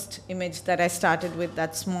first image that I started with,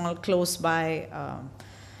 that small close by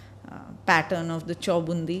pattern of the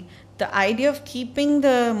chaubundi. The idea of keeping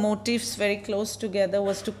the motifs very close together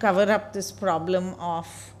was to cover up this problem of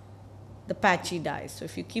the patchy dye. So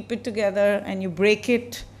if you keep it together and you break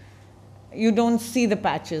it, you don't see the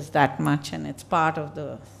patches that much, and it's part of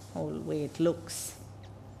the whole way it looks.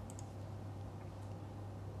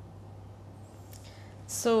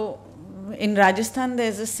 So in Rajasthan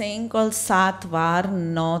there's a saying called Saat Var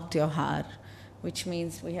No Tyohar, which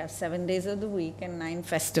means we have 7 days of the week and 9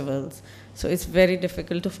 festivals. So it's very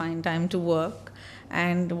difficult to find time to work.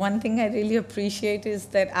 And one thing I really appreciate is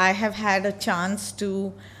that I have had a chance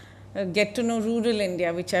to get to know rural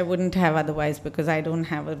India, which I wouldn't have otherwise because I don't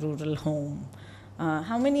have a rural home.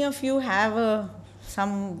 How many of you have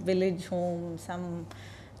some village home, some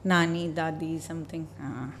nani, dadi, something?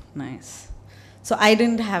 Nice. So I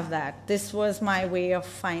didn't have that. This was my way of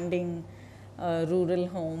finding a rural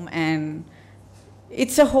home, and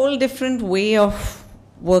it's a whole different way of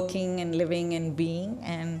working and living and being,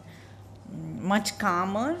 and much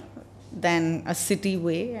calmer than a city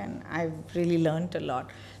way, and I've really learned a lot.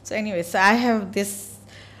 So anyway, so I have this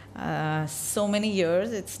so many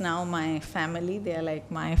years. It's now my family. They are like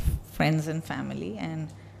my friends and family,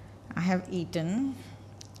 and I have eaten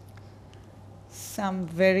some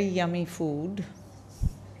very yummy food.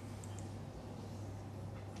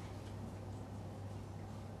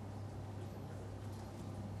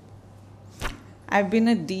 I've been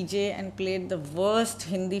a DJ and played the worst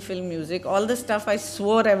Hindi film music. All the stuff I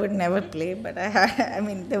swore I would never play, but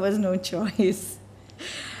there was no choice.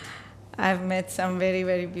 I've met some very,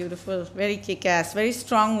 very beautiful, very kick-ass, very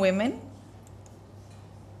strong women.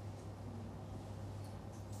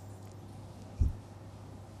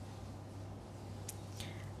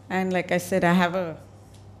 And like I said, I have a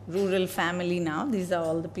rural family now. These are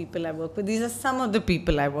all the people I work with. These are some of the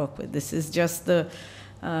people I work with. This is just the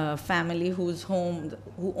family who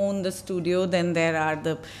own the studio. Then there are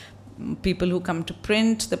the people who come to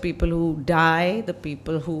print, the people who dye, the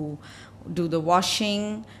people who do the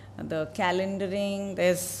washing, the calendaring.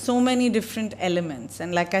 There's so many different elements.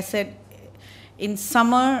 And like I said, in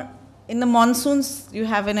summer, in the monsoons, you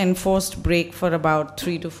have an enforced break for about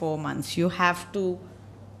 3 to 4 months. You have to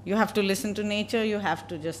listen to nature, you have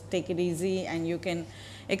to just take it easy, and you can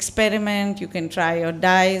experiment, you can try your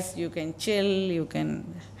dyes, you can chill, you can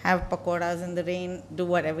have pakoras in the rain, do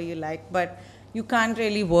whatever you like, but you can't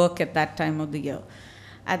really work at that time of the year.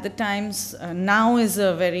 At the times, now is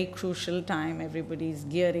a very crucial time. Everybody's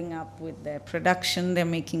gearing up with their production, they're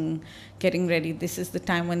getting ready. This is the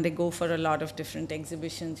time when they go for a lot of different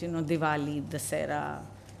exhibitions, Diwali, Dasera,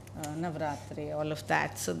 Navratri, all of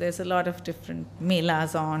that. So there's a lot of different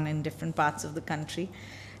melas on in different parts of the country.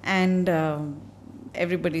 And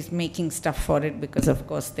everybody's making stuff for it because, of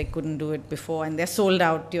course, they couldn't do it before, and they're sold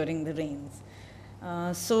out during the rains.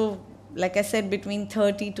 So, like I said, between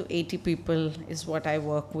 30 to 80 people is what I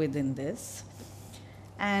work with in this.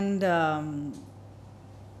 And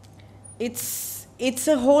it's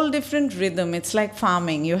a whole different rhythm. It's like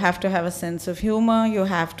farming. You have to have a sense of humor, you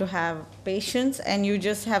have to have patience, and you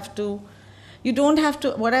just have to, you don't have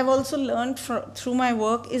to, what I've also learned through my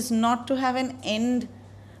work is not to have an end,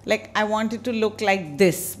 like I want it to look like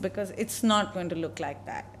this, because it's not going to look like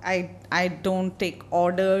that. I don't take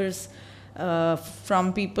orders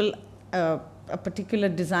from people, a particular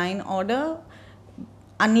design order,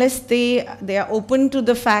 unless they are open to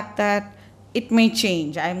the fact that it may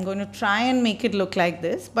change. I'm going to try and make it look like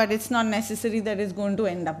this, but it's not necessary that it's going to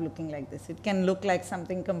end up looking like this. It can look like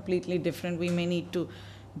something completely different. We may need to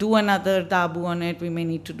do another dabu on it. We may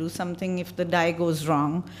need to do something if the dye goes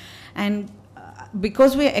wrong. And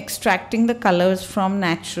because we're extracting the colors from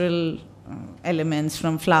natural elements,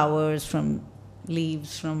 from flowers, from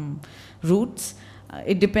leaves, from roots,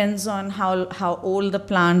 it depends on how old the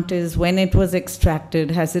plant is, when it was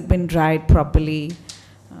extracted, has it been dried properly.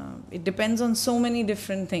 It depends on so many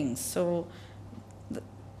different things. So,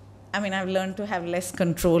 I mean, I've learned to have less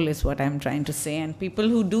control is what I'm trying to say. And people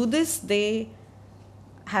who do this, they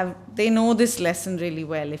know this lesson really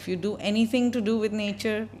well. If you do anything to do with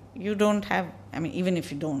nature, you don't have, I mean, even if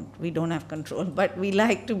you don't, we don't have control, but we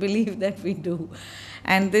like to believe that we do.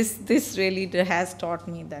 And this really has taught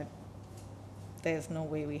me that there's no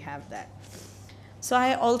way we have that. So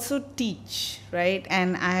I also teach, right?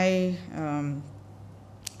 And I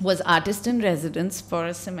was artist in residence for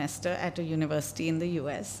a semester at a university in the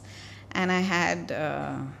US. And I had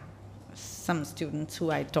some students who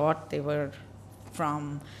I taught. They were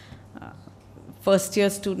from first-year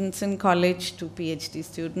students in college to PhD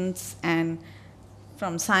students, and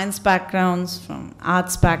from science backgrounds, from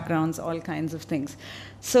arts backgrounds, all kinds of things.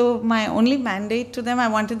 So my only mandate to them, I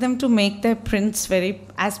wanted them to make their prints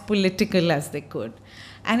as political as they could.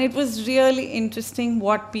 And it was really interesting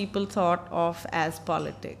what people thought of as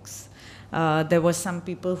politics. There were some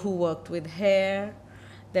people who worked with hair.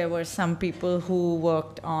 There were some people who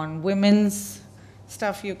worked on women's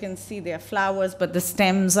stuff. You can see they are flowers, but the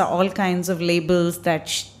stems are all kinds of labels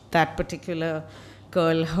that that particular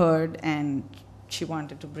girl heard, and she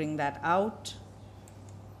wanted to bring that out.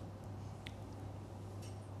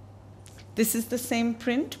 This is the same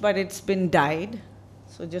print, but it's been dyed.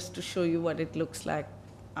 So just to show you what it looks like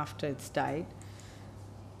after it's dyed.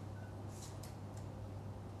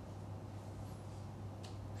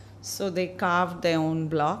 So they carved their own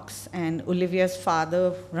blocks, and Olivia's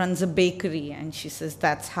father runs a bakery, and she says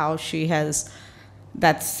that's how she's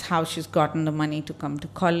gotten the money to come to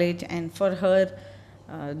college. And for her,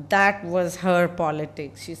 that was her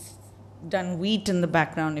politics. She's done wheat in the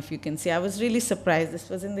background, if you can see. I was really surprised. This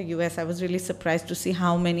was in the US. I was really surprised to see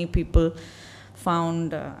how many people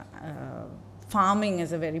found farming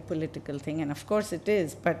as a very political thing. And of course it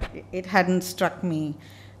is, but it hadn't struck me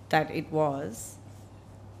that it was.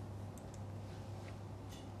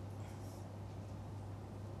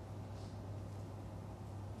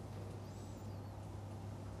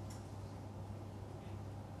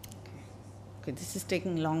 Okay, this is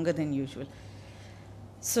taking longer than usual.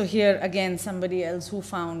 So here again, somebody else who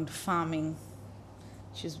found farming.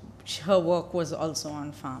 Her work was also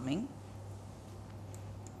on farming.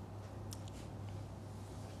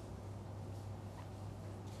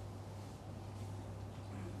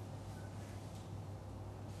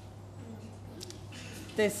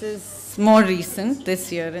 This is more recent,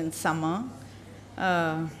 this year in summer.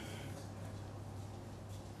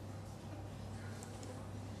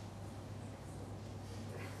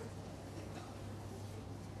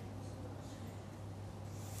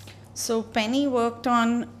 So Penny worked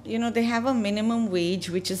on, they have a minimum wage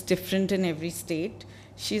which is different in every state.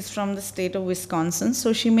 She's from the state of Wisconsin,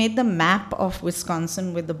 so she made the map of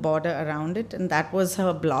Wisconsin with the border around it, and that was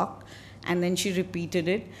her block. And then she repeated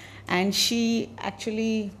it, and she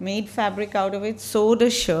actually made fabric out of it, sewed a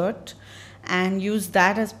shirt, and used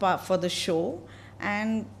that as part for the show,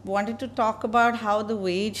 and wanted to talk about how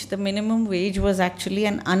the minimum wage was actually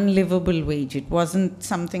an unlivable wage. It wasn't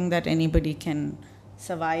something that anybody can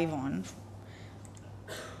survive on.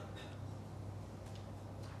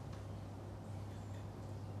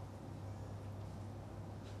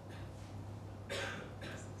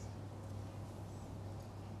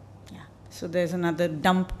 Yeah. So there's another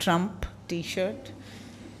Dump Trump t-shirt.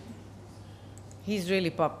 He's really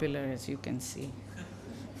popular, as you can see.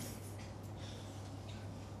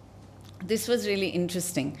 this was really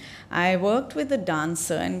interesting. I worked with a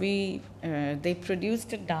dancer, and they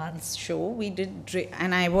produced a dance show. We did,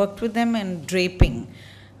 and I worked with them in draping.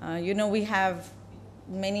 You know, we have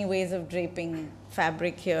many ways of draping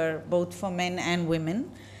fabric here, both for men and women.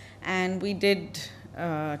 And we did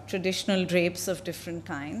traditional drapes of different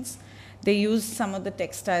kinds. They used some of the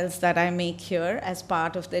textiles that I make here as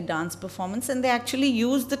part of their dance performance, and they actually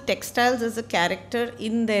used the textiles as a character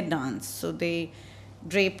in their dance. So they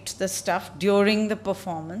draped the stuff during the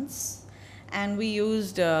performance. And we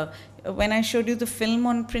used, when I showed you the film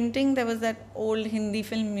on printing, there was that old Hindi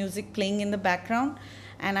film music playing in the background,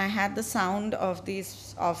 and I had the sound of the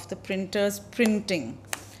printers printing,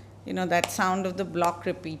 you know, that sound of the block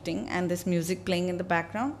repeating and this music playing in the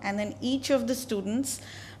background. And then each of the students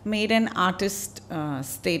made an artist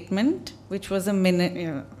statement, which was a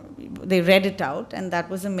minute. They read it out, and that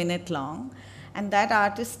was a minute long. And that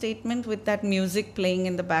artist statement, with that music playing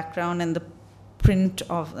in the background and the print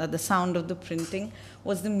of the sound of the printing,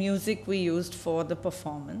 was the music we used for the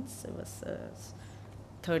performance. It was a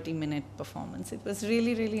 30-minute performance. It was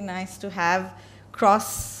really, really nice to have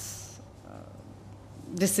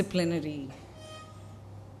cross-disciplinary,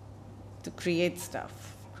 to create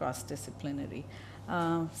stuff, cross-disciplinary.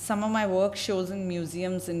 Some of my work shows in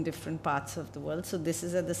museums in different parts of the world. So this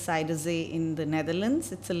is at the Zuiderzee in the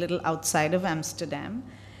Netherlands. It's a little outside of Amsterdam.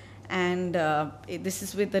 And this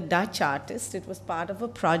is with a Dutch artist. It was part of a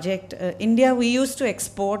project. India, we used to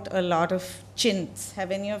export a lot of chintz.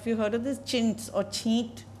 Have any of you heard of this? Chintz or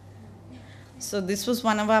cheat? So this was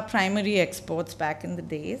one of our primary exports back in the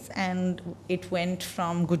days. And it went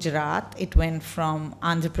from Gujarat, it went from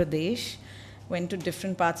Andhra Pradesh, went to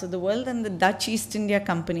different parts of the world, and the Dutch East India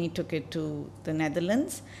Company took it to the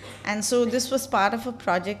Netherlands. And so this was part of a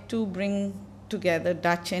project to bring together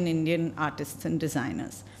Dutch and Indian artists and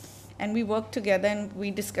designers. And we worked together, and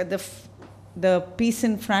we discussed the piece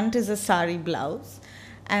in front is a sari blouse,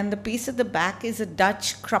 and the piece at the back is a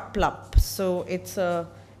Dutch krapplap. So it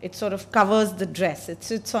sort of covers the dress. It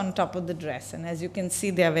sits on top of the dress, and as you can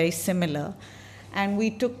see, they are very similar. And we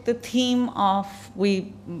took the theme of,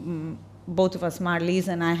 both of us, Marlies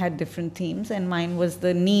and I, had different themes, and mine was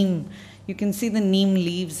the neem. You can see the neem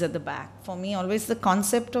leaves at the back. For me, always the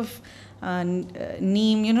concept of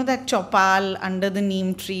neem, you know, that chopal under the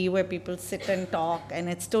neem tree where people sit and talk, and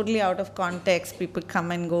it's totally out of context. People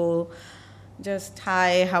come and go, just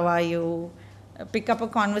hi, how are you? Pick up a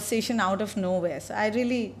conversation out of nowhere. So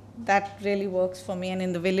that really works for me. And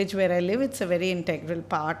in the village where I live, it's a very integral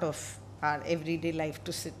part of our everyday life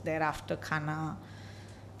to sit there after khana,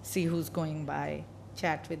 see who's going by,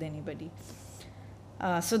 chat with anybody.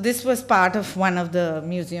 So this was part of one of the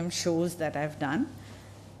museum shows that I've done.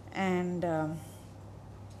 And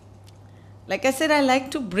like I said, I like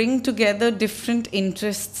to bring together different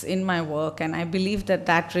interests in my work, and I believe that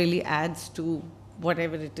that really adds to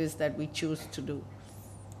whatever it is that we choose to do.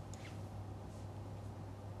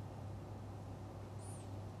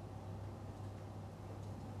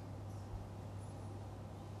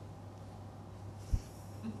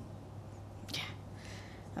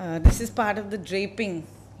 This is part of the draping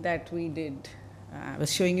that we did. I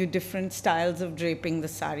was showing you different styles of draping the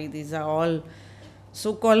sari. These are all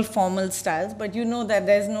so-called formal styles, but you know that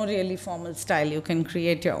there's no really formal style. You can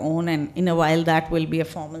create your own, and in a while that will be a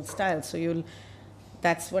formal style. So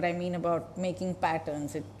that's what I mean about making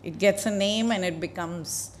patterns. It gets a name and it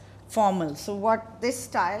becomes formal. So this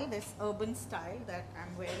style, this urban style that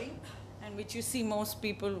I'm wearing, and which you see most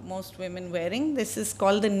women wearing, this is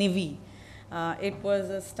called the nivi. It was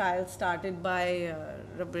a style started by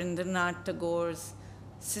Rabindranath Tagore's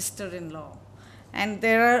sister-in-law. And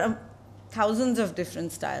there are thousands of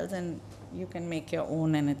different styles, and you can make your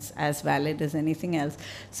own, and it's as valid as anything else.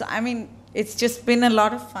 So, I mean, it's just been a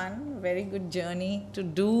lot of fun, a very good journey to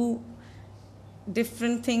do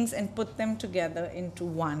different things and put them together into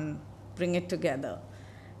one, bring it together.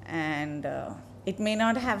 And it may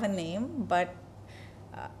not have a name, but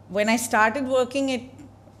when I started working,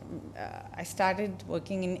 I started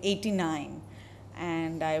working in '89,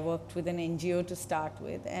 and I worked with an NGO to start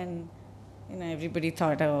with, and you know, everybody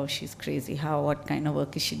thought, oh, she's crazy. What kind of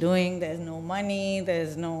work is she doing? There's no money,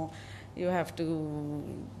 you have to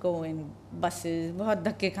go in buses, बहुत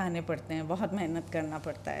धक्के खाने पड़ते हैं, बहुत मेहनत करना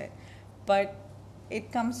पड़ता है. But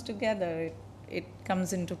it comes together, it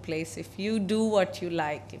comes into place. If you do what you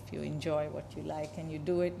like, if you enjoy what you like and you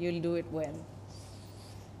do it, you'll do it well.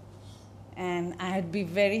 And I'd be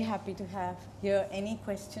very happy to hear any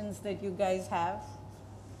questions that you guys have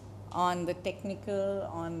on the technical,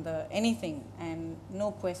 on the anything. And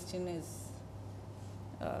no question is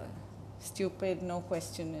stupid, no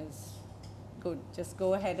question is good. Just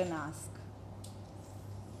go ahead and ask.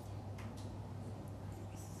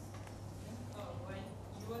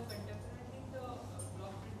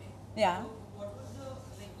 Yeah. What was the,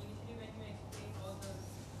 like initially when you explained all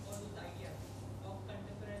those ideas of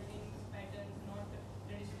contemporary patterns, not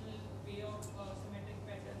traditional way of symmetric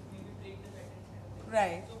patterns, maybe break the patterns kind of thing.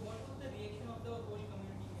 Right. So what was the reaction of the whole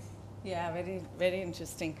community? Yeah, very, very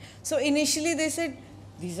interesting. So initially they said,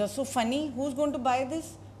 these are so funny, who's going to buy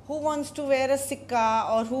this? Who wants to wear a sikka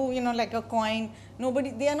or who, like a coin?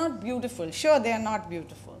 Nobody, they are not beautiful. Sure, they are not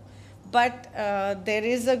beautiful. But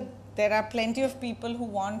there are plenty of people who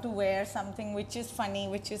want to wear something which is funny,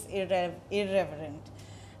 which is irreverent.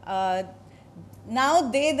 Now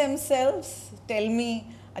they themselves tell me,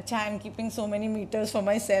 Acha, I'm keeping so many meters for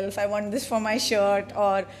myself, I want this for my shirt,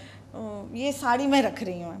 or ये साड़ी मैं रख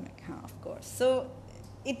रही हूँ. हाँ, of course. So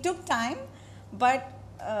it took time, but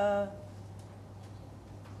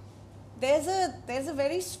there's a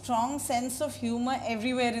very strong sense of humor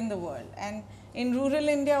everywhere in the world, and in rural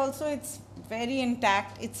India also it's very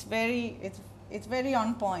intact. It's very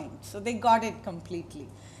on point. So they got it completely.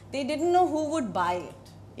 They didn't know who would buy it.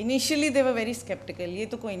 Initially they were very skeptical. ये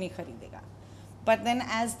तो कोई नहीं खरीदेगा. But then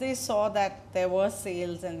as they saw that there were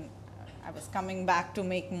sales and I was coming back to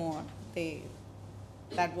make more,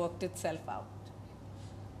 that worked itself out.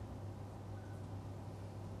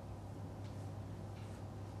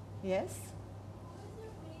 Yes?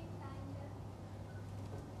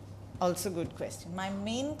 Also good question. My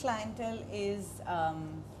main clientele is,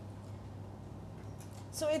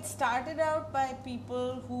 so it started out by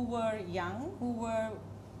people who were young,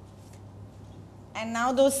 and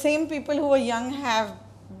now those same people who were young have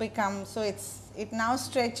become, so it now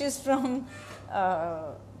stretches from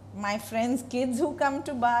my friends' kids who come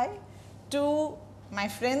to buy to my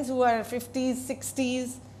friends who are 50s,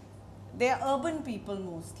 60s. They are urban people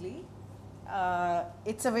mostly.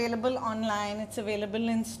 It's available online, it's available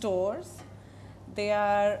in stores. They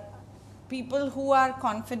are people who are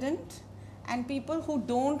confident and people who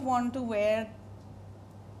don't want to wear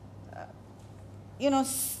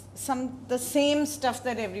the same stuff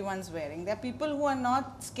that everyone's wearing. There are people who are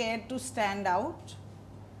not scared to stand out,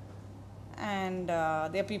 and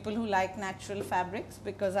there are people who like natural fabrics,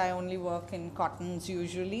 because I only work in cottons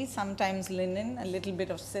usually, sometimes linen, a little bit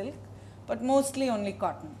of silk, but mostly only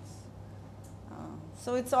cottons.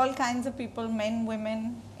 So it's all kinds of people, men,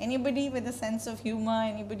 women, anybody with a sense of humor,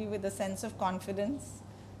 anybody with a sense of confidence,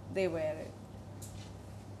 they wear it.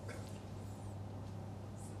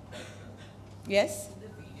 Yes? In the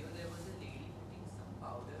video, there was a lady putting some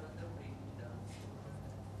powder on the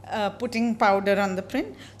print. Putting powder on the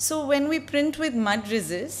print. So when we print with mud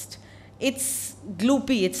resist, it's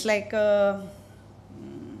gloopy. It's like a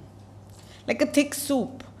thick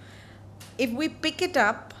soup. If we pick it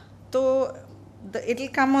up, so it'll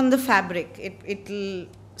come on the fabric. It'll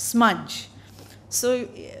smudge. So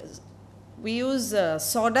we use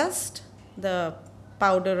sawdust, the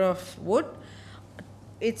powder of wood.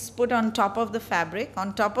 It's put on top of the fabric,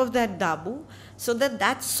 on top of that dabu, so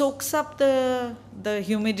that soaks up the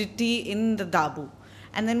humidity in the dabu.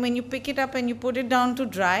 And then when you pick it up and you put it down to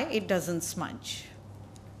dry, it doesn't smudge.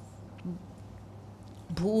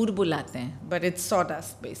 Bhoor bulate hain, but it's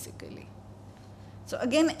sawdust basically. So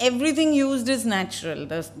again, everything used is natural.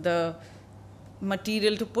 The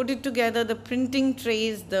material to put it together, the printing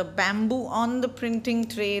trays, the bamboo on the printing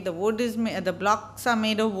tray, the blocks are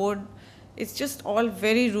made of wood. It's just all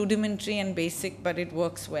very rudimentary and basic, but it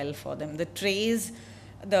works well for them. The trays,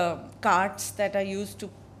 the carts that are used to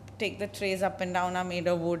take the trays up and down are made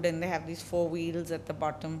of wood, and they have these 4 wheels at the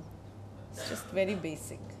bottom. It's just very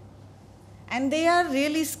basic. And they are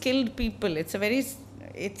really skilled people. It's a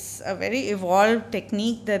very evolved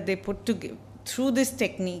technique that they put together. Through this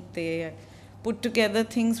technique, they put together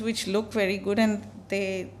things which look very good, and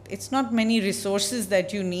it's not many resources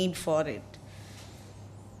that you need for it.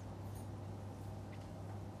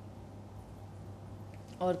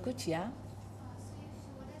 Or kuch, yeah? So you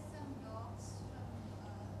showed us some blocks for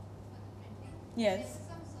the printing. Yes.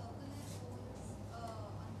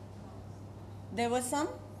 There were some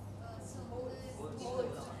circular holes on the blocks. There were some? Circular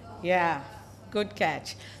holes. Yeah, good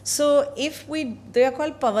catch. So they are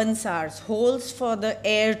called pavansars, holes for the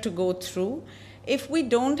air to go through. If we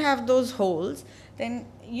don't have those holes, then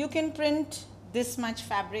you can print this much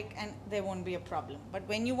fabric and there won't be a problem. But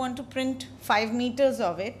when you want to print 5 meters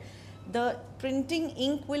of it, the printing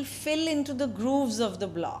ink will fill into the grooves of the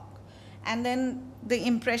block, and then the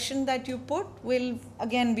impression that you put will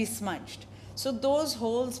again be smudged. So those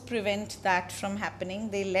holes prevent that from happening.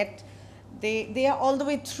 They are all the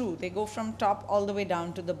way through. They go from top all the way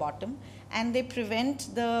down to the bottom, and they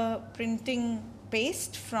prevent the printing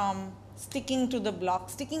paste from sticking to the block,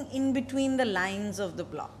 sticking in between the lines of the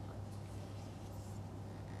block.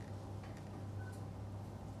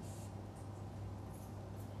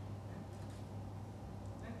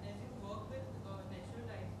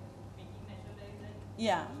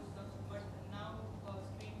 Yeah. But now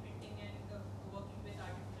screen printing and working with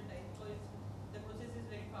artificial dyes, so the process is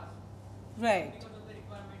very fast. Right. Because of the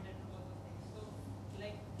requirement and all those things. So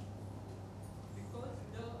like because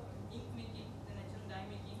the ink making, the natural dye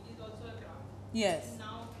making is also a craft. Yes. It's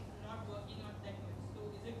now not working on that much. So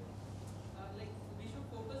is it like we should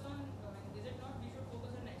focus on? Is it not we should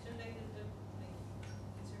focus on natural dyes instead, like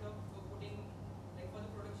instead of putting like for the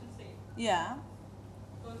production sake? Yeah.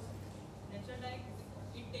 Because natural dye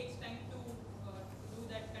it takes time to do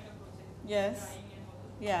that kind of process. Yes. Dyeing and all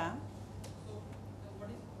those. Yeah. So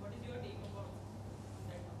what is your take about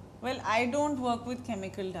that? Well, I don't work with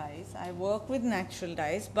chemical dyes. I work with natural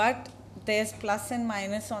dyes, but there's plus and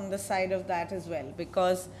minus on the side of that as well,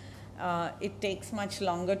 because it takes much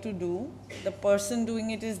longer to do. The person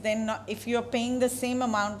doing it is then not, if you're paying the same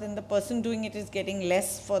amount, then the person doing it is getting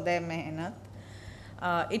less for their mehnat.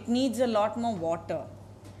 It needs a lot more water,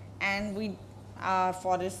 and our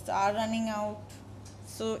forests are running out,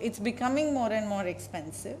 so it's becoming more and more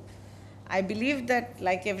expensive. I believe that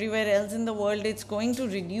like everywhere else in the world, it's going to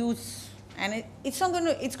reduce, and it's going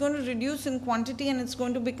to reduce in quantity, and it's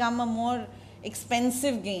going to become a more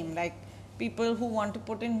expensive game. Like people who want to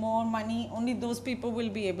put in more money, only those people will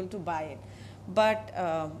be able to buy it. But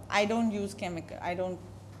I don't use chemical.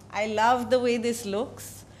 I love the way this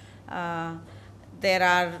looks. There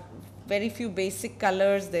are very few basic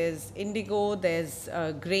colors. There's indigo, there's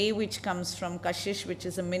grey, which comes from kashish, which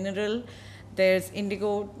is a mineral. There's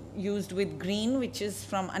indigo used with green, which is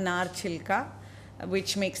from anar chilka,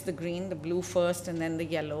 which makes the green, the blue first and then the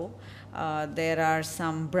yellow. There are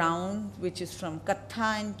some brown, which is from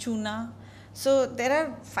katha and chuna. So there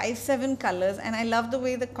are 5-7 colors, and I love the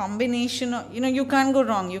way the combination of, you can't go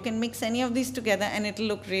wrong. You can mix any of these together and it'll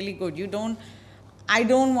look really good. I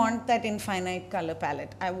don't want that infinite color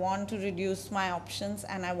palette. I want to reduce my options,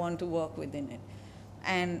 and I want to work within it.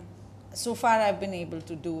 And so far I've been able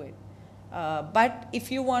to do it. But if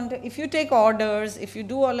you take orders, if you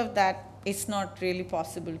do all of that, it's not really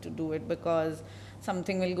possible to do it, because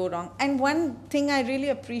something will go wrong. And one thing I really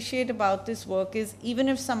appreciate about this work is, even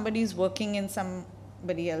if somebody is working in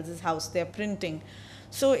somebody else's house, they're printing.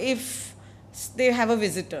 So if they have a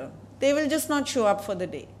visitor, they will just not show up for the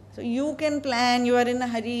day. So you can plan, you are in a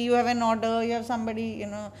hurry, you have an order, you have somebody,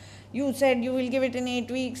 you said you will give it in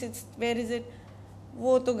 8 weeks, where is it?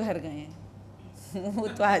 वो तो घर गए हैं, वो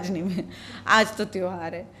तो आज नहीं में, आज तो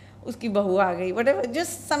त्योहार है, उसकी बहू आ गई, whatever,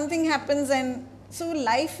 just something happens. And so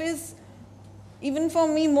life is, even for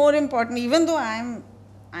me, more important, even though I'm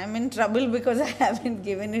in trouble because I haven't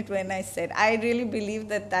given it when I said. I really believe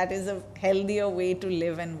that is a healthier way to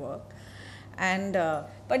live and work. And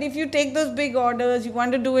but if you take those big orders, you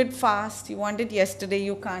want to do it fast, you want it yesterday,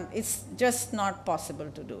 you can't. It's just not possible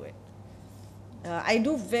to do it. I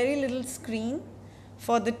do very little screen.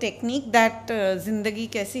 For the technique that Zindagi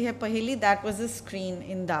Kaisi Hai Paheli, that was a screen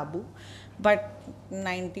in Dabu, but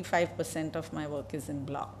 95% of my work is in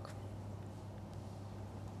block.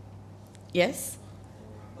 Yes?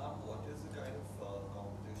 Now, what is the kind of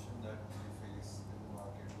competition that you face in the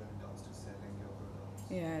market when it comes to selling your products?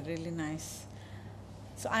 Yeah, really nice.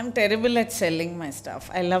 So I'm terrible at selling my stuff.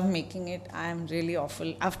 I love making it. I'm really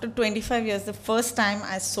awful. After 25 years, the first time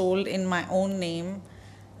I sold in my own name,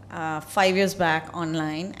 5 years back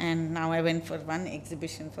online, and now I went for one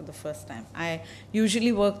exhibition for the first time. I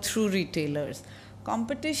usually work through retailers.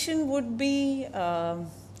 Competition would be,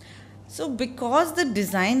 so because the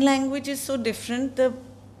design language is so different, the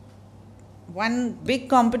one big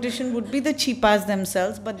competition would be the cheapas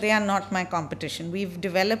themselves, but they are not my competition. We've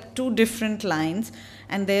developed 2 different lines,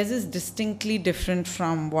 and theirs is distinctly different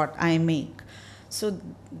from what I make. So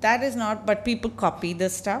that is not, but people copy the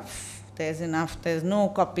stuff. There's no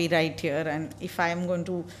copyright here, and if I'm going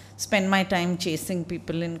to spend my time chasing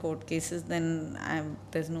people in court cases, then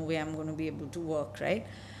there's no way I'm going to be able to work, right?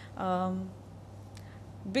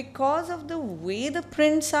 Because of the way the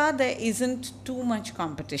prints are, there isn't too much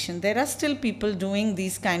competition. There are still people doing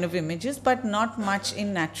these kind of images, but not much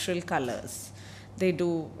in natural colors. They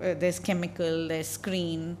do, there's chemical, there's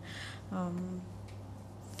screen.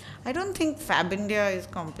 I don't think Fab India is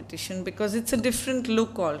competition, because it's a different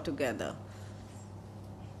look altogether.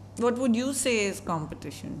 What would you say is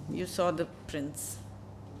competition? You saw the prints.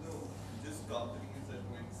 No, just companies that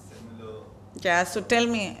make similar. Yeah, so tell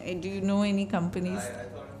me, do you know any companies? I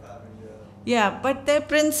thought of Fab India. Yeah, but their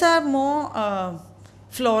prints are more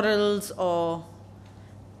florals or...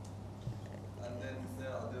 And then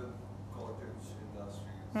there are other cottage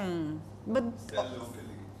industries. But Sell locally.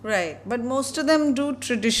 right, but most of them do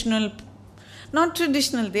traditional, not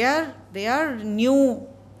traditional, they are new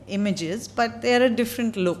images, but they are a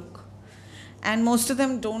different look. And most of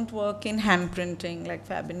them don't work in hand printing. Like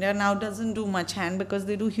Fab India now doesn't do much hand because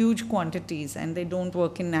they do huge quantities, and they don't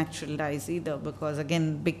work in natural dyes either because,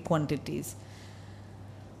 again, big quantities.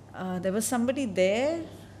 There was somebody there.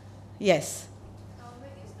 Yes.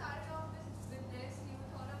 When you started off with this, you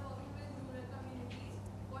thought of working with rural communities.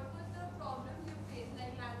 What was the problems you faced,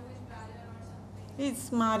 like language barrier or something?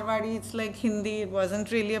 It's Marwadi, it's like Hindi, it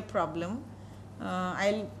wasn't really a problem.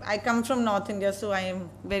 I come from North India, so I am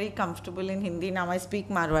very comfortable in Hindi. Now I speak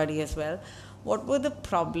Marwadi as well. What were the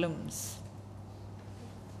problems?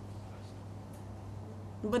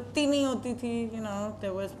 Batti nahi hoti thi,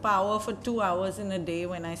 there was power for 2 hours in a day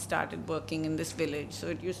when I started working in this village. So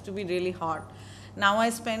it used to be really hot. Now I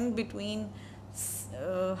spend between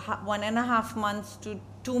 1.5 months to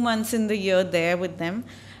 2 months in the year there with them.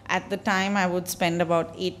 At the time, I would spend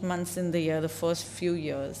about 8 months in the year, the first few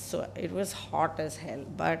years. So it was hot as hell.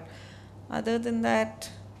 But other than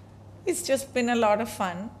that, it's just been a lot of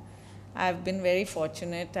fun. I've been very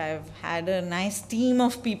fortunate. I've had a nice team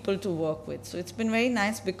of people to work with. So it's been very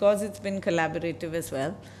nice because it's been collaborative as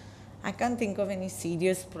well. I can't think of any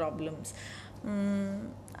serious problems.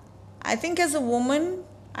 I think as a woman,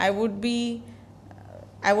 I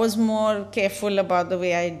was more careful about the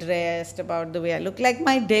way I dressed, about the way I looked. Like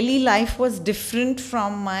my Delhi life was different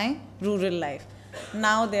from my rural life.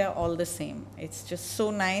 Now they are all the same. It's just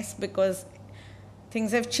so nice because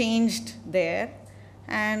things have changed there,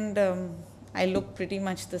 and I look pretty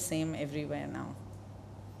much the same everywhere now.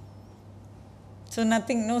 So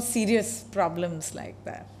nothing, no serious problems like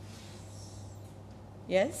that.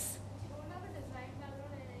 Yes? You don't have a design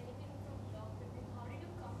background and anything from block printing. How did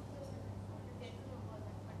you come to this? How did you get to know about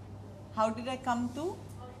that particular? How did I come to?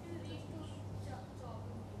 How did you reach to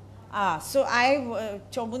Chobundi? So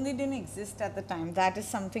Chobundi didn't exist at the time. That is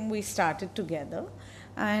something we started together.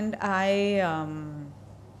 And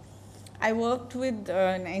I worked with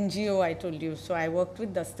an NGO, I told you. So I worked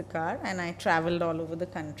with Dastakar, and I traveled all over the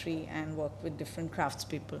country and worked with different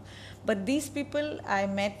craftspeople. But these people, I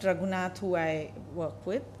met Raghunath, who I work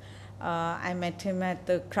with. I met him at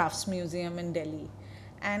the Crafts Museum in Delhi.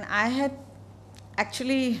 And I had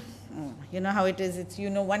actually, you know how it is, it's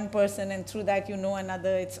one person and through that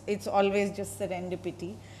another. It's always just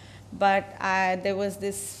serendipity. But there was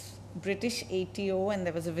this British ATO, and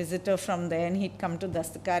there was a visitor from there, and he'd come to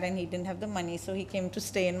Dastakar and he didn't have the money, so he came to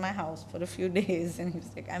stay in my house for a few days, and he was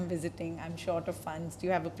like, I'm visiting, I'm short of funds, do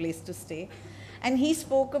you have a place to stay? And he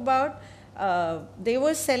spoke about, they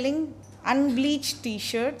were selling unbleached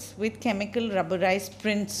t-shirts with chemical rubberized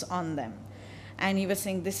prints on them. And he was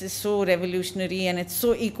saying, this is so revolutionary and it's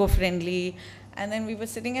so eco-friendly. And then we were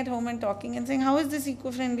sitting at home and talking and saying, how is this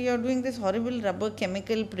eco-friendly? You're doing this horrible rubber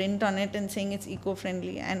chemical print on it and saying it's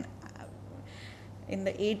eco-friendly. And in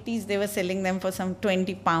the 80s, they were selling them for some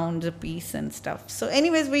 20 pounds a piece and stuff. So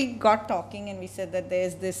anyways, we got talking and we said that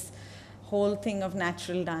there's this whole thing of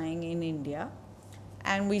natural dyeing in India.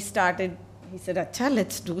 And we started, he said, Acha,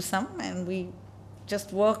 let's do some. And we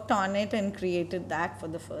just worked on it and created that for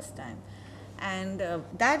the first time. And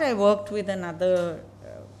that I worked with another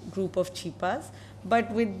group of chipas.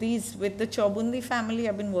 But with the Chobundi family,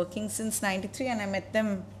 I've been working since 93, and I met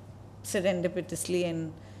them serendipitously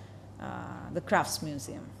in the Crafts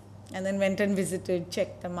Museum. And then went and visited,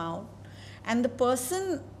 checked them out. And the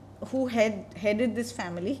person who headed this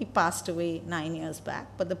family, he passed away 9 years back,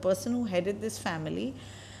 but the person who headed this family,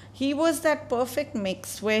 he was that perfect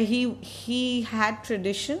mix where he had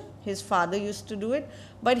tradition, his father used to do it,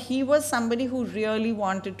 but he was somebody who really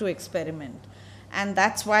wanted to experiment. And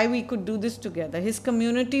that's why we could do this together. His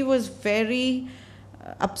community was very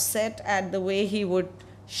upset at the way he would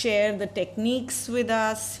share the techniques with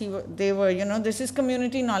us. They were, this is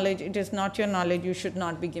community knowledge, it is not your knowledge, you should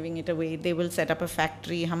not be giving it away. They will set up a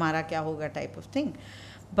factory, hamara kya hoga type of thing.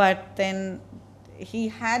 But then he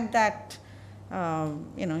had that,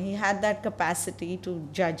 he had that capacity to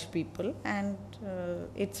judge people, and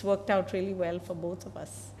it's worked out really well for both of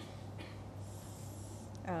us.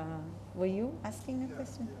 Were you asking a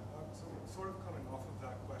question? Yeah. So sort of coming off of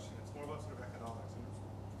that question, it's more about sort of economics, and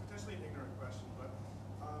it's potentially an ignorant question, but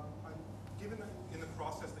given that in the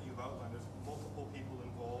process that you've outlined, there's multiple people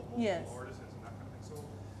involved, multiple artisans and that kind of thing. So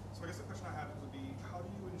I guess the question I have would be, how do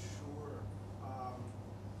you ensure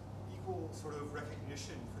equal sort of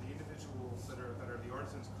recognition for the individuals that are the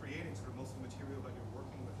artisans creating sort of most of the material that you're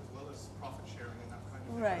working with, as well as profit sharing and that kind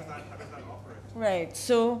of thing? Right. How does that operate? Right.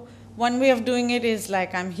 So one way of doing it is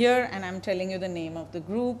like, I'm here and I'm telling you the name of the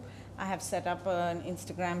group. I have set up an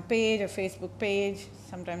Instagram page, a Facebook page.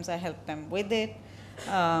 Sometimes I help them with it.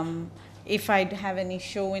 If I have any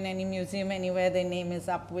show in any museum anywhere, their name is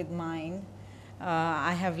up with mine.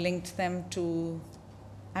 I have linked them to,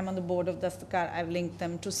 I'm on the board of Dastakar, I've linked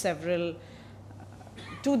them to several,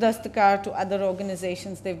 to Dastakar, to other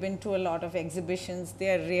organizations. They've been to a lot of exhibitions.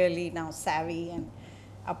 They are really now savvy and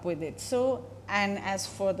up with it. So, and as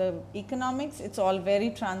for the economics, it's all very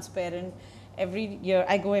transparent. Every year,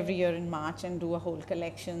 I go every year in March and do a whole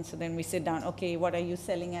collection. So then we sit down, okay, what are you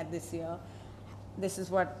selling at this year? This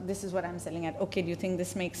is what I'm selling at. Okay, do you think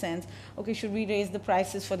this makes sense? Okay, should we raise the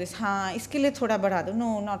prices for this? Haan, iske liye thoda badha do.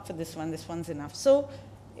 No, not for this one. This one's enough. So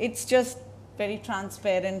it's just very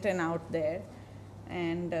transparent and out there.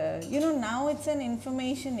 And you know, now it's an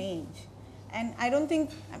information age. And I don't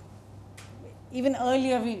think, even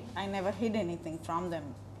earlier I never hid anything from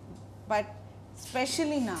them. But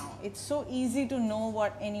especially now, it's so easy to know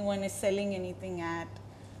what anyone is selling anything at.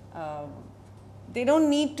 They don't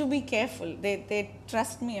need to be careful. They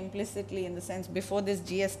trust me implicitly, in the sense, before this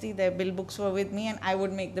GST, their bill books were with me and I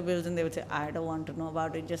would make the bills and they would say, I don't want to know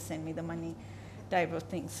about it, just send me the money, type of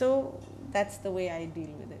thing. So that's the way I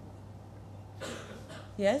deal with it.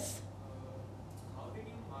 Yes? How did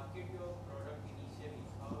you market your product initially?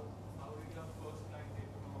 How did your first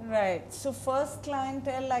clientele know? Right. So first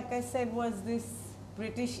clientele, like I said, was this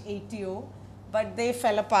British ATO, but they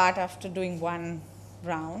fell apart after doing one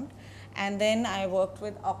round. And then I worked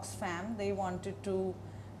with Oxfam. They wanted to,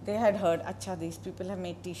 they had heard, acha, these people have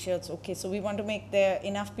made t-shirts. Okay, so we want to make there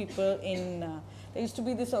enough people in, there used to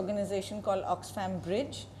be this organization called Oxfam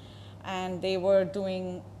Bridge, and they were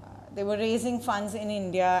doing, they were raising funds in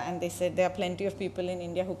India, and they said there are plenty of people in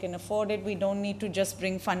India who can afford it. We don't need to just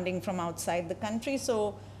bring funding from outside the country,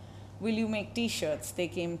 so will you make t-shirts? They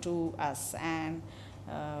came to us, and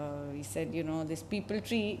we said, you know, this People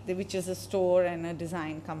Tree, which is a store and a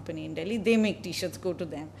design company in Delhi, they make t-shirts, go to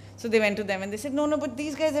them. So they went to them and they said, no, but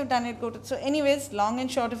these guys have done it, go to. So anyways, long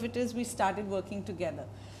and short of it is, we started working together.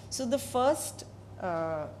 So the first,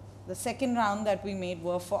 the second round that we made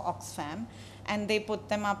were for Oxfam, and they put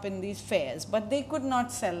them up in these fairs, but they could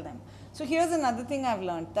not sell them. So here's another thing I've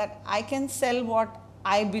learned, that I can sell what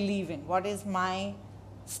I believe in, what is my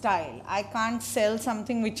style. I can't sell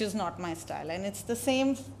something which is not my style, and it's the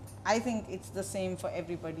same, I think it's the same for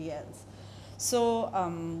everybody else. So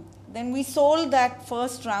then we sold that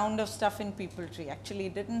first round of stuff in People Tree. Actually,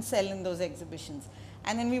 it didn't sell in those exhibitions.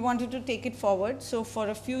 And then we wanted to take it forward. So for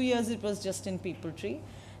a few years, it was just in People Tree.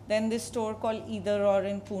 Then this store called Either Or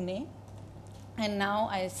in Pune. And now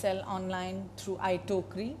I sell online through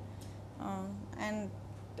iTokri and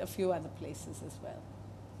a few other places as well.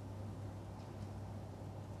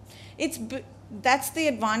 That's the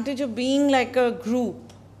advantage of being like a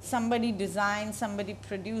group. Somebody designs, somebody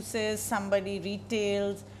produces, somebody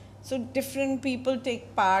retails. So different people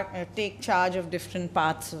take charge of different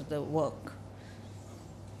parts of the work.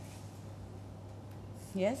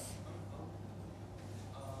 Yes?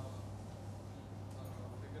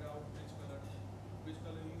 Figure out which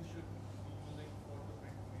color you should be using for the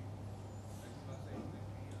print media. Like you are saying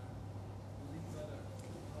that we are using color.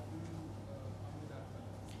 How do you come with that color?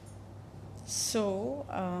 So,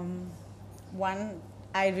 one,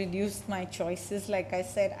 I reduced my choices. Like I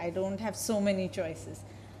said, I don't have so many choices.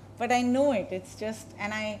 But I know it. It's just,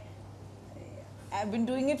 and I've been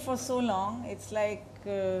doing it for so long. It's like,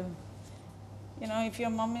 you know, if your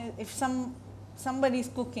mom is, if somebody's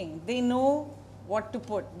cooking, they know what to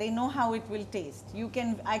put. They know how it will taste.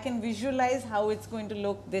 I can visualize how it's going to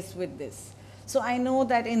look this with this. So I know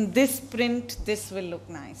that in this print, this will look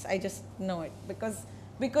nice. I just know it because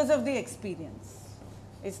of the experience.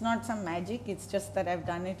 It's not some magic, it's just that I've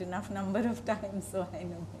done it enough number of times, so I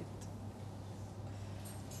know it.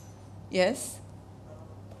 Yes? You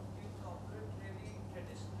incorporate really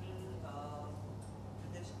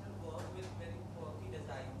traditional work with very quirky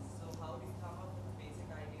designs. So how do you come up with the basic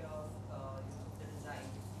idea of the design?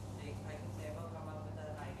 Like, I can never come up with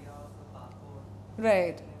an idea of a barcode.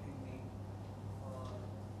 Right. Or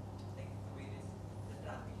like the way the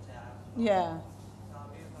traffic jam. Yeah. How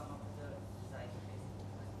do you come up with the design?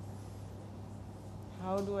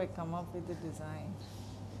 How do I come up with the design?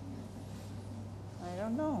 I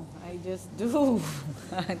don't know. I just do.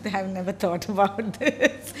 I've never thought about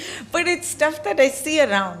this. But it's stuff that I see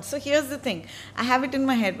around. So here's the thing. I have it in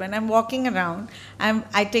my head. When I'm walking around,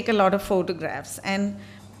 I take a lot of photographs. And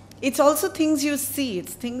it's also things you see.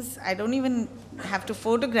 It's things, I don't even have to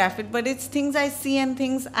photograph it, but it's things I see and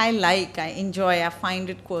things I like, I enjoy, I find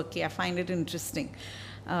it quirky, I find it interesting.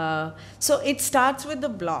 So it starts with the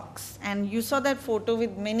blocks. And you saw that photo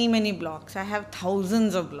with many, many blocks. I have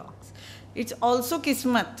thousands of blocks. It's also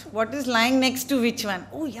kismat. What is lying next to which one?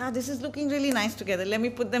 Oh yeah, this is looking really nice together. Let me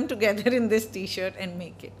put them together in this t-shirt and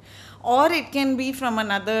make it. Or it can be from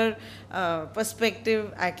another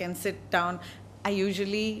perspective. I can sit down. I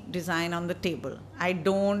usually design on the table. I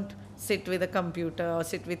don't sit with a computer or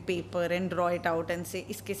sit with paper and draw it out and say,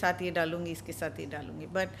 iske saath ye dalungi, iske saath ye dalungi.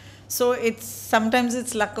 But so it's sometimes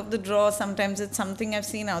it's luck of the draw, sometimes it's something I've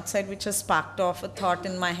seen outside which has sparked off a thought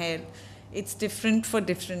in my head. It's different for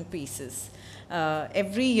different pieces.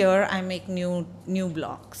 Every year I make new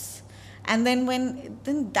blocks, and then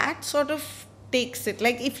that sort of takes it.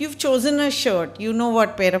 Like if you've chosen a shirt, you know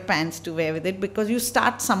what pair of pants to wear with it because you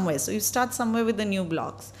start somewhere. So you start somewhere with the new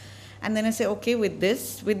blocks, and then I say, okay, with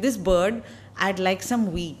this bird, I'd like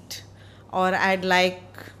some wheat, or I'd like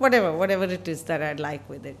whatever it is that I'd like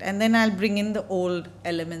with it, and then I'll bring in the old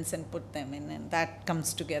elements and put them in, and that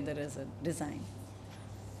comes together as a design.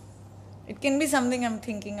 It can be something I'm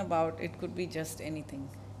thinking about. It could be just anything.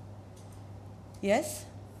 Yes?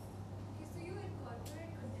 Okay, so you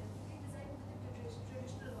incorporate contemporary design with the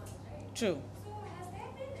traditional ones, right? True. So has there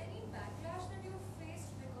been any backlash that you've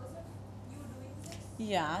faced because of you doing this?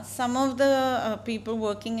 Yeah, some of the people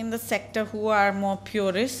working in the sector who are more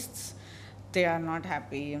purists, they are not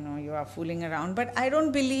happy, you are fooling around. But I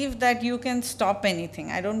don't believe that you can stop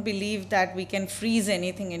anything. I don't believe that we can freeze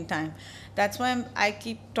anything in time. That's why I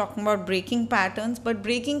keep talking about breaking patterns, but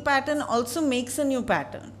breaking pattern also makes a new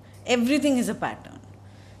pattern. Everything is a pattern.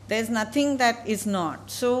 There's nothing that is not.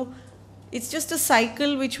 So it's just a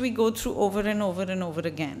cycle which we go through over and over and over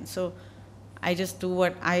again. So I just do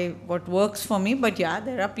what works for me. But yeah,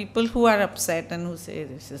 there are people who are upset and who say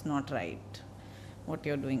this is not right, what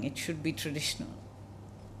you're doing. It should be traditional.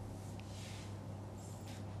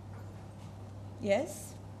 Yes?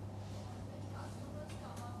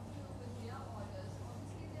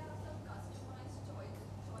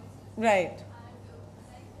 Right. And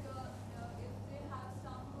if they have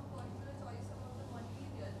some particular choice about the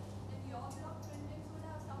material, then your block printings would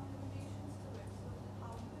have some limitations to it. So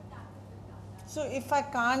how do you tackle with that? So if I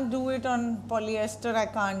can't do it on polyester, I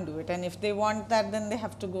can't do it. And if they want that, then they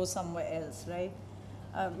have to go somewhere else, right?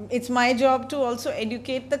 It's my job to also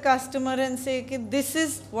educate the customer and say, okay, this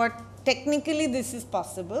is what, technically this is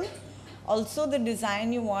possible. Also the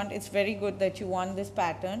design you want, it's very good that you want this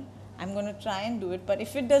pattern. I'm going to try and do it, but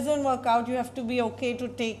if it doesn't work out, you have to be okay to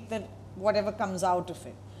take whatever comes out of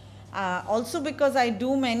it. Also because I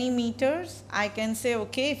do many meters, I can say,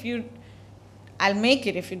 okay, I'll make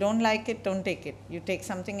it. If you don't like it, don't take it. You take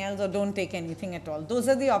something else or don't take anything at all. Those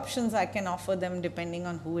are the options I can offer them depending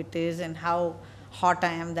on who it is and how hot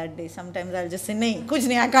I am that day. Sometimes I'll just say, nahi, kuch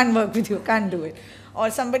nahi, I can't work with you, can't do it. Or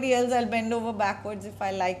somebody else, I'll bend over backwards if I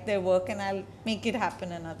like their work and I'll make it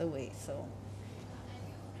happen another way. So.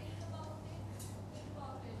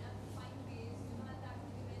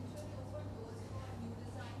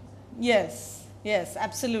 Yes,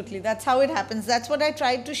 absolutely. That's how it happens. That's what I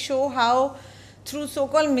tried to show, how through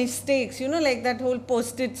so-called mistakes, like that whole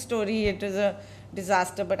post-it story, it is a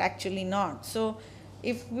disaster, but actually not. So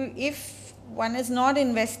if one is not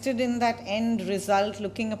invested in that end result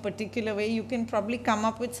looking a particular way, you can probably come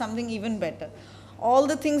up with something even better. All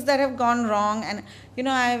the things that have gone wrong, and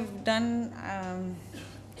I've done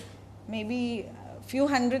maybe few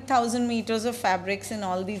 100,000 meters of fabrics in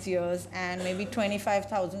all these years and maybe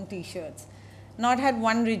 25,000 t-shirts. Not had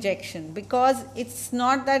one rejection, because it's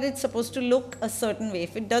not that it's supposed to look a certain way.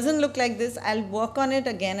 If it doesn't look like this, I'll work on it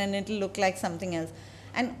again and it'll look like something else.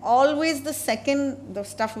 And always the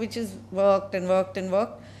stuff which is worked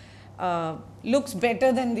looks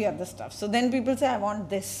better than the other stuff. So then people say, I want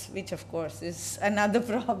this, which of course is another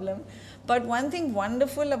problem. But one thing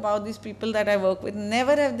wonderful about these people that I work with,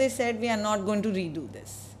 never have they said, we are not going to redo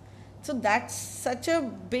this. So that's such a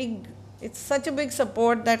big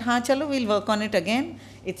support that, chalo, we'll work on it again.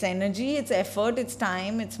 It's energy, it's effort, it's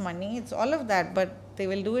time, it's money, it's all of that, but they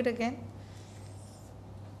will do it again.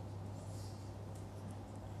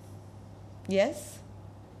 Yes?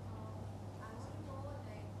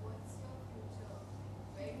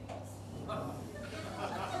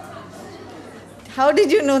 How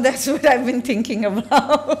did you know that's what I've been thinking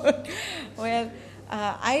about? Well,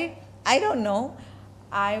 I don't know.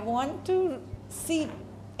 I want to see,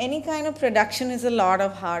 any kind of production is a lot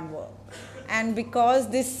of hard work. And because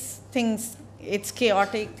it's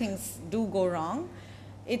chaotic, things do go wrong.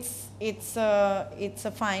 It's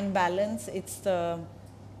a fine balance. It's the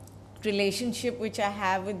relationship which I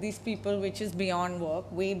have with these people, which is beyond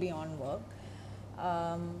work, way beyond work.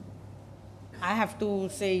 I have to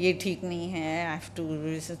say, ye theek nahi hai,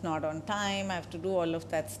 this is not on time, I have to do all of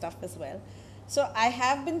that stuff as well. So I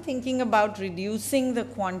have been thinking about reducing the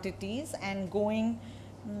quantities and going,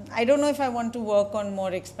 I don't know if I want to work on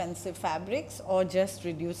more expensive fabrics or just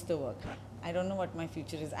reduce the work. I don't know what my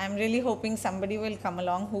future is. I'm really hoping somebody will come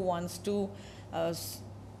along who wants to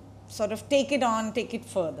sort of take it on, take it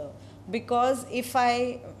further. Because if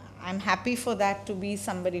I'm happy for that to be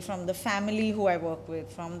somebody from the family who I work with,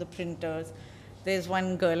 from the printers. There's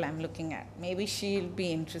one girl I'm looking at. Maybe she'll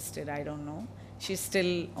be interested, I don't know. She's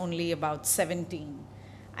still only about 17.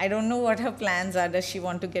 I don't know what her plans are. Does she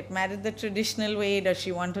want to get married the traditional way? Does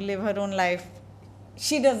she want to live her own life?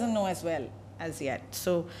 She doesn't know as well as yet.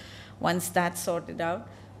 So once that's sorted out,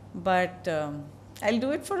 but I'll do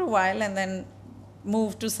it for a while and then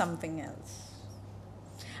move to something else.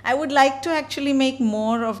 I would like to actually make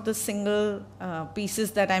more of the single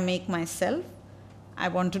pieces that I make myself. I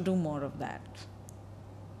want to do more of that.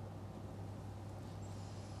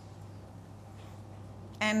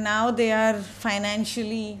 And now they are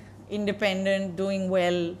financially independent, doing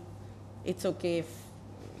well. It's okay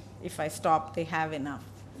if I stop, they have enough.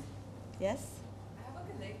 Yes? I have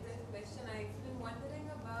a connected question. I've been wondering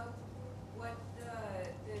about what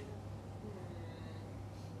the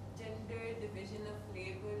gender division of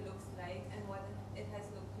labor looks like and what it has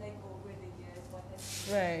looked like over the years. What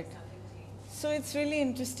has Right. something changed? So it's really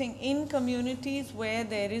interesting. In communities where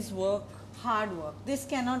there is work, hard work, this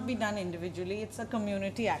cannot be done individually. It's a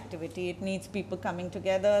community activity. It needs people coming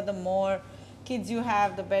together. The more kids you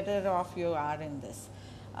have, the better off you are in this.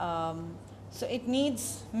 So it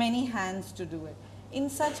needs many hands to do it. In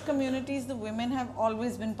such communities, the women have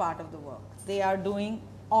always been part of the work. They are doing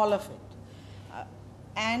all of it.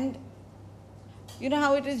 And you know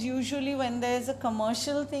how it is usually when there's a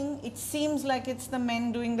commercial thing, it seems like it's the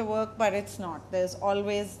men doing the work, but it's not. There's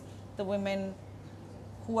always the women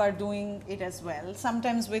who are doing it as well,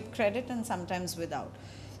 sometimes with credit and sometimes without.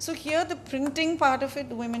 So here the printing part of it,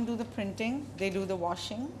 the women do the printing, they do the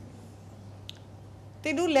washing.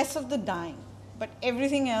 They do less of the dyeing, but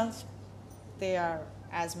everything else, they are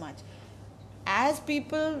as much. As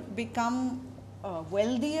people become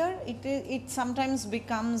wealthier, it sometimes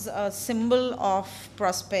becomes a symbol of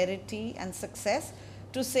prosperity and success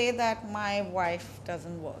to say that my wife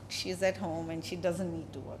doesn't work, she's at home and she doesn't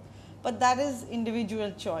need to work. But that is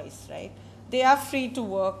individual choice, right? They are free to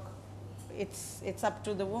work. It's up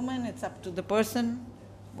to the woman, it's up to the person.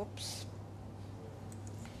 Whoops.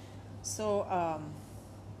 So,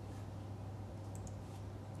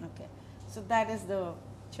 okay. So that is the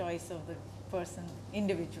choice of the person,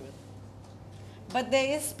 individual. But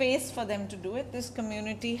there is space for them to do it. This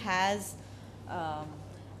community has,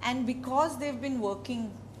 and because they've been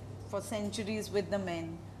working for centuries with the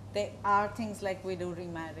men, there are things like widow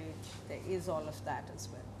remarriage. There is all of that as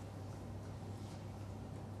well.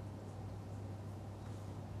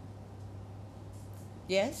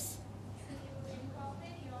 Yes? So you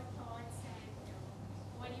incorporate your thoughts and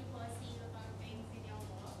what you perceive about things in your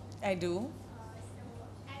work. I do. So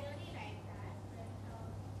I really like that. But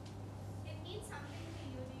it means something to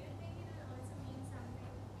you. Do you think it will also mean something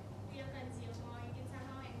to your consumer? You can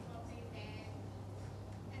somehow incorporate there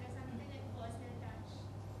and something like personal touch.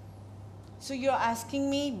 So you're asking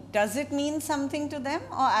me, does it mean something to them,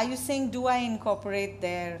 or are you saying, do I incorporate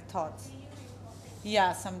their thoughts? Do you incorporate?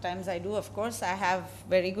 Yeah, sometimes I do, of course. I have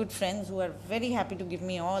very good friends who are very happy to give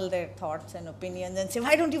me all their thoughts and opinions and say,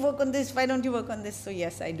 why don't you work on this? Why don't you work on this? So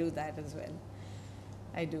yes, I do that as well.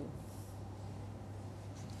 I do.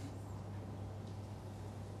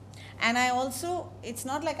 And I also, it's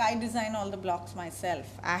not like I design all the blocks myself.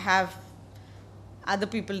 I have other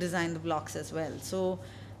people design the blocks as well. So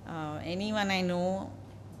anyone I know,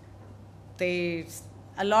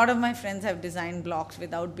 a lot of my friends have designed blocks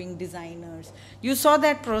without being designers. You saw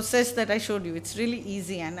that process that I showed you. It's really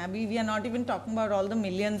easy, and we are not even talking about all the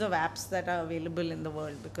millions of apps that are available in the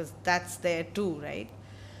world, because that's there too, right?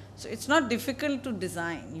 So it's not difficult to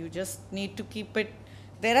design. You just need to keep it.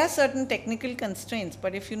 There are certain technical constraints,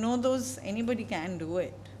 but if you know those, anybody can do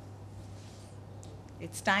it.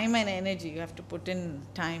 It's time and energy. You have to put in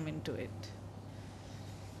time into it.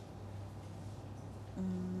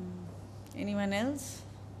 Anyone else?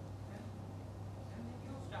 And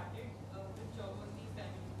you started with Chowdhury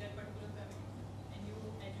family, that particular family, and you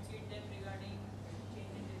educate them regarding change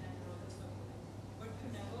in design and all this stuff. But you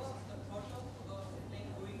never thought of like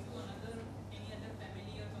going to any other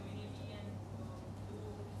family or community and do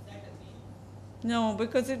that again? No,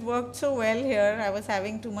 because it worked so well here. I was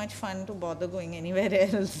having too much fun to bother going anywhere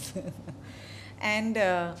else. And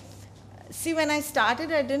see, when I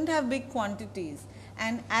started, I didn't have big quantities.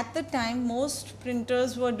 And at the time, most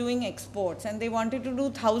printers were doing exports, and they wanted to do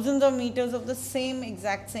thousands of meters of the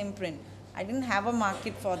exact same print. I didn't have a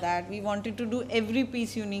market for that. We wanted to do every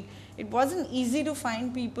piece unique. It wasn't easy to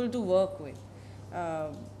find people to work with.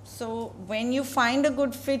 So when you find a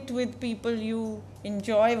good fit with people you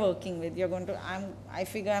enjoy working with, you're going to, I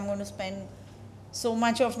figure I'm going to spend so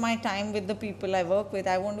much of my time with the people I work with.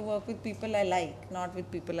 I want to work with people I like, not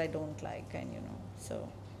with people I don't like, and so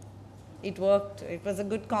it worked. It was a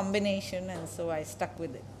good combination, and so I stuck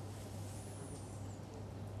with it.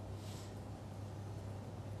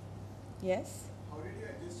 Yes? How did you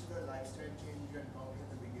adjust to the lifestyle change you encountered in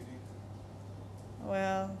the beginning?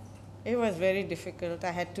 Well, it was very difficult.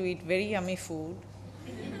 I had to eat very yummy food.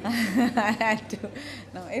 I had to.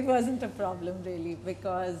 No, it wasn't a problem really,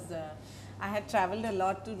 because I had traveled a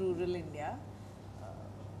lot to rural India.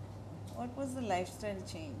 What was the lifestyle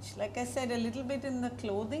change? Like I said, a little bit in the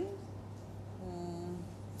clothing,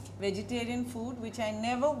 vegetarian food, which I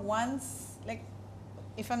never once, like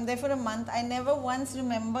if I'm there for a month, I never once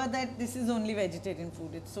remember that this is only vegetarian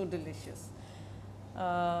food. It's so delicious.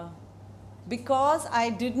 Because I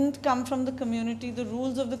didn't come from the community, the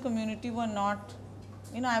rules of the community were not,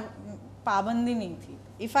 pabandi nahi thi.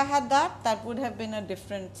 If I had that, that would have been a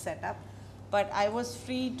different setup. But I was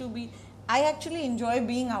free to be, I actually enjoy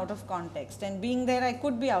being out of context, and being there I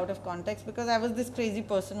could be out of context because I was this crazy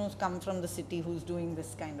person who's come from the city who's doing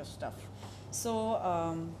this kind of stuff.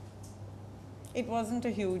 So it wasn't a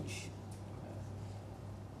huge,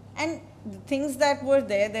 and the things that were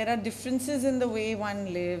there, there are differences in the way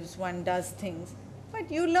one lives, one does things,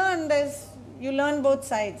 but you learn both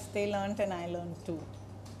sides. They learnt and I learned too.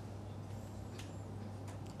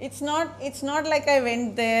 It's not like I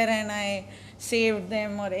went there and I saved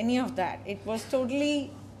them or any of that. It was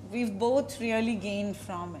totally, we've both really gained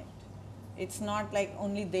from it. It's not like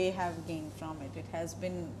only they have gained from it. It has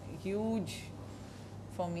been huge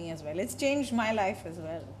for me as well. It's changed my life as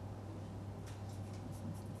well.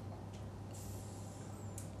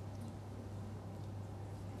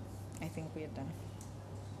 I think we are done.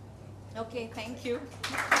 Okay, thank you.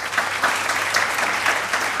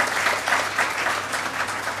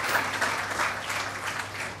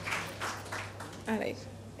 All right.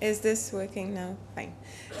 Is this working now? Fine.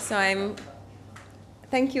 So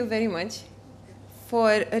thank you very much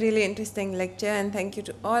for a really interesting lecture, and thank you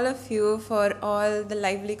to all of you for all the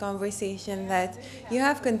lively conversation that you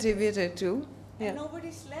have contributed to. Yeah. And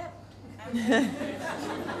nobody slept.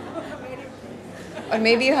 Or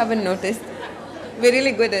maybe you haven't noticed. We're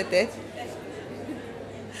really good at it.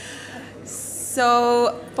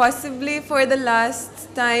 So possibly for the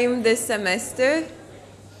last time this semester,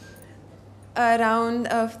 a round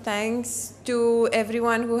of thanks to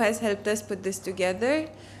everyone who has helped us put this together,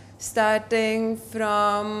 starting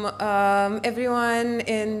from everyone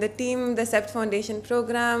in the team, the CEPT Foundation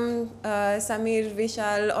program, Samir,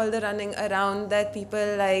 Vishal, all the running around that,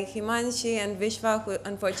 people like Himanshi and Vishwa, who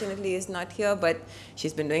unfortunately is not here, but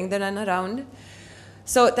she's been doing the run around.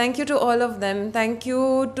 So thank you to all of them. Thank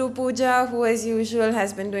you to Pooja, who as usual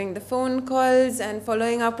has been doing the phone calls and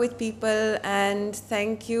following up with people. And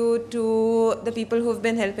thank you to the people who've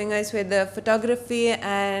been helping us with the photography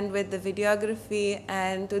and with the videography,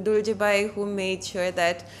 and to Duljibai, who made sure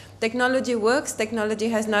that technology works. Technology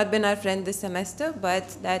has not been our friend this semester,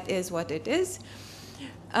 but that is what it is.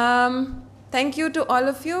 Thank you to all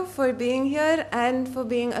of you for being here and for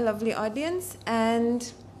being a lovely audience,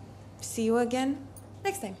 and see you again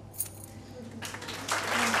next time.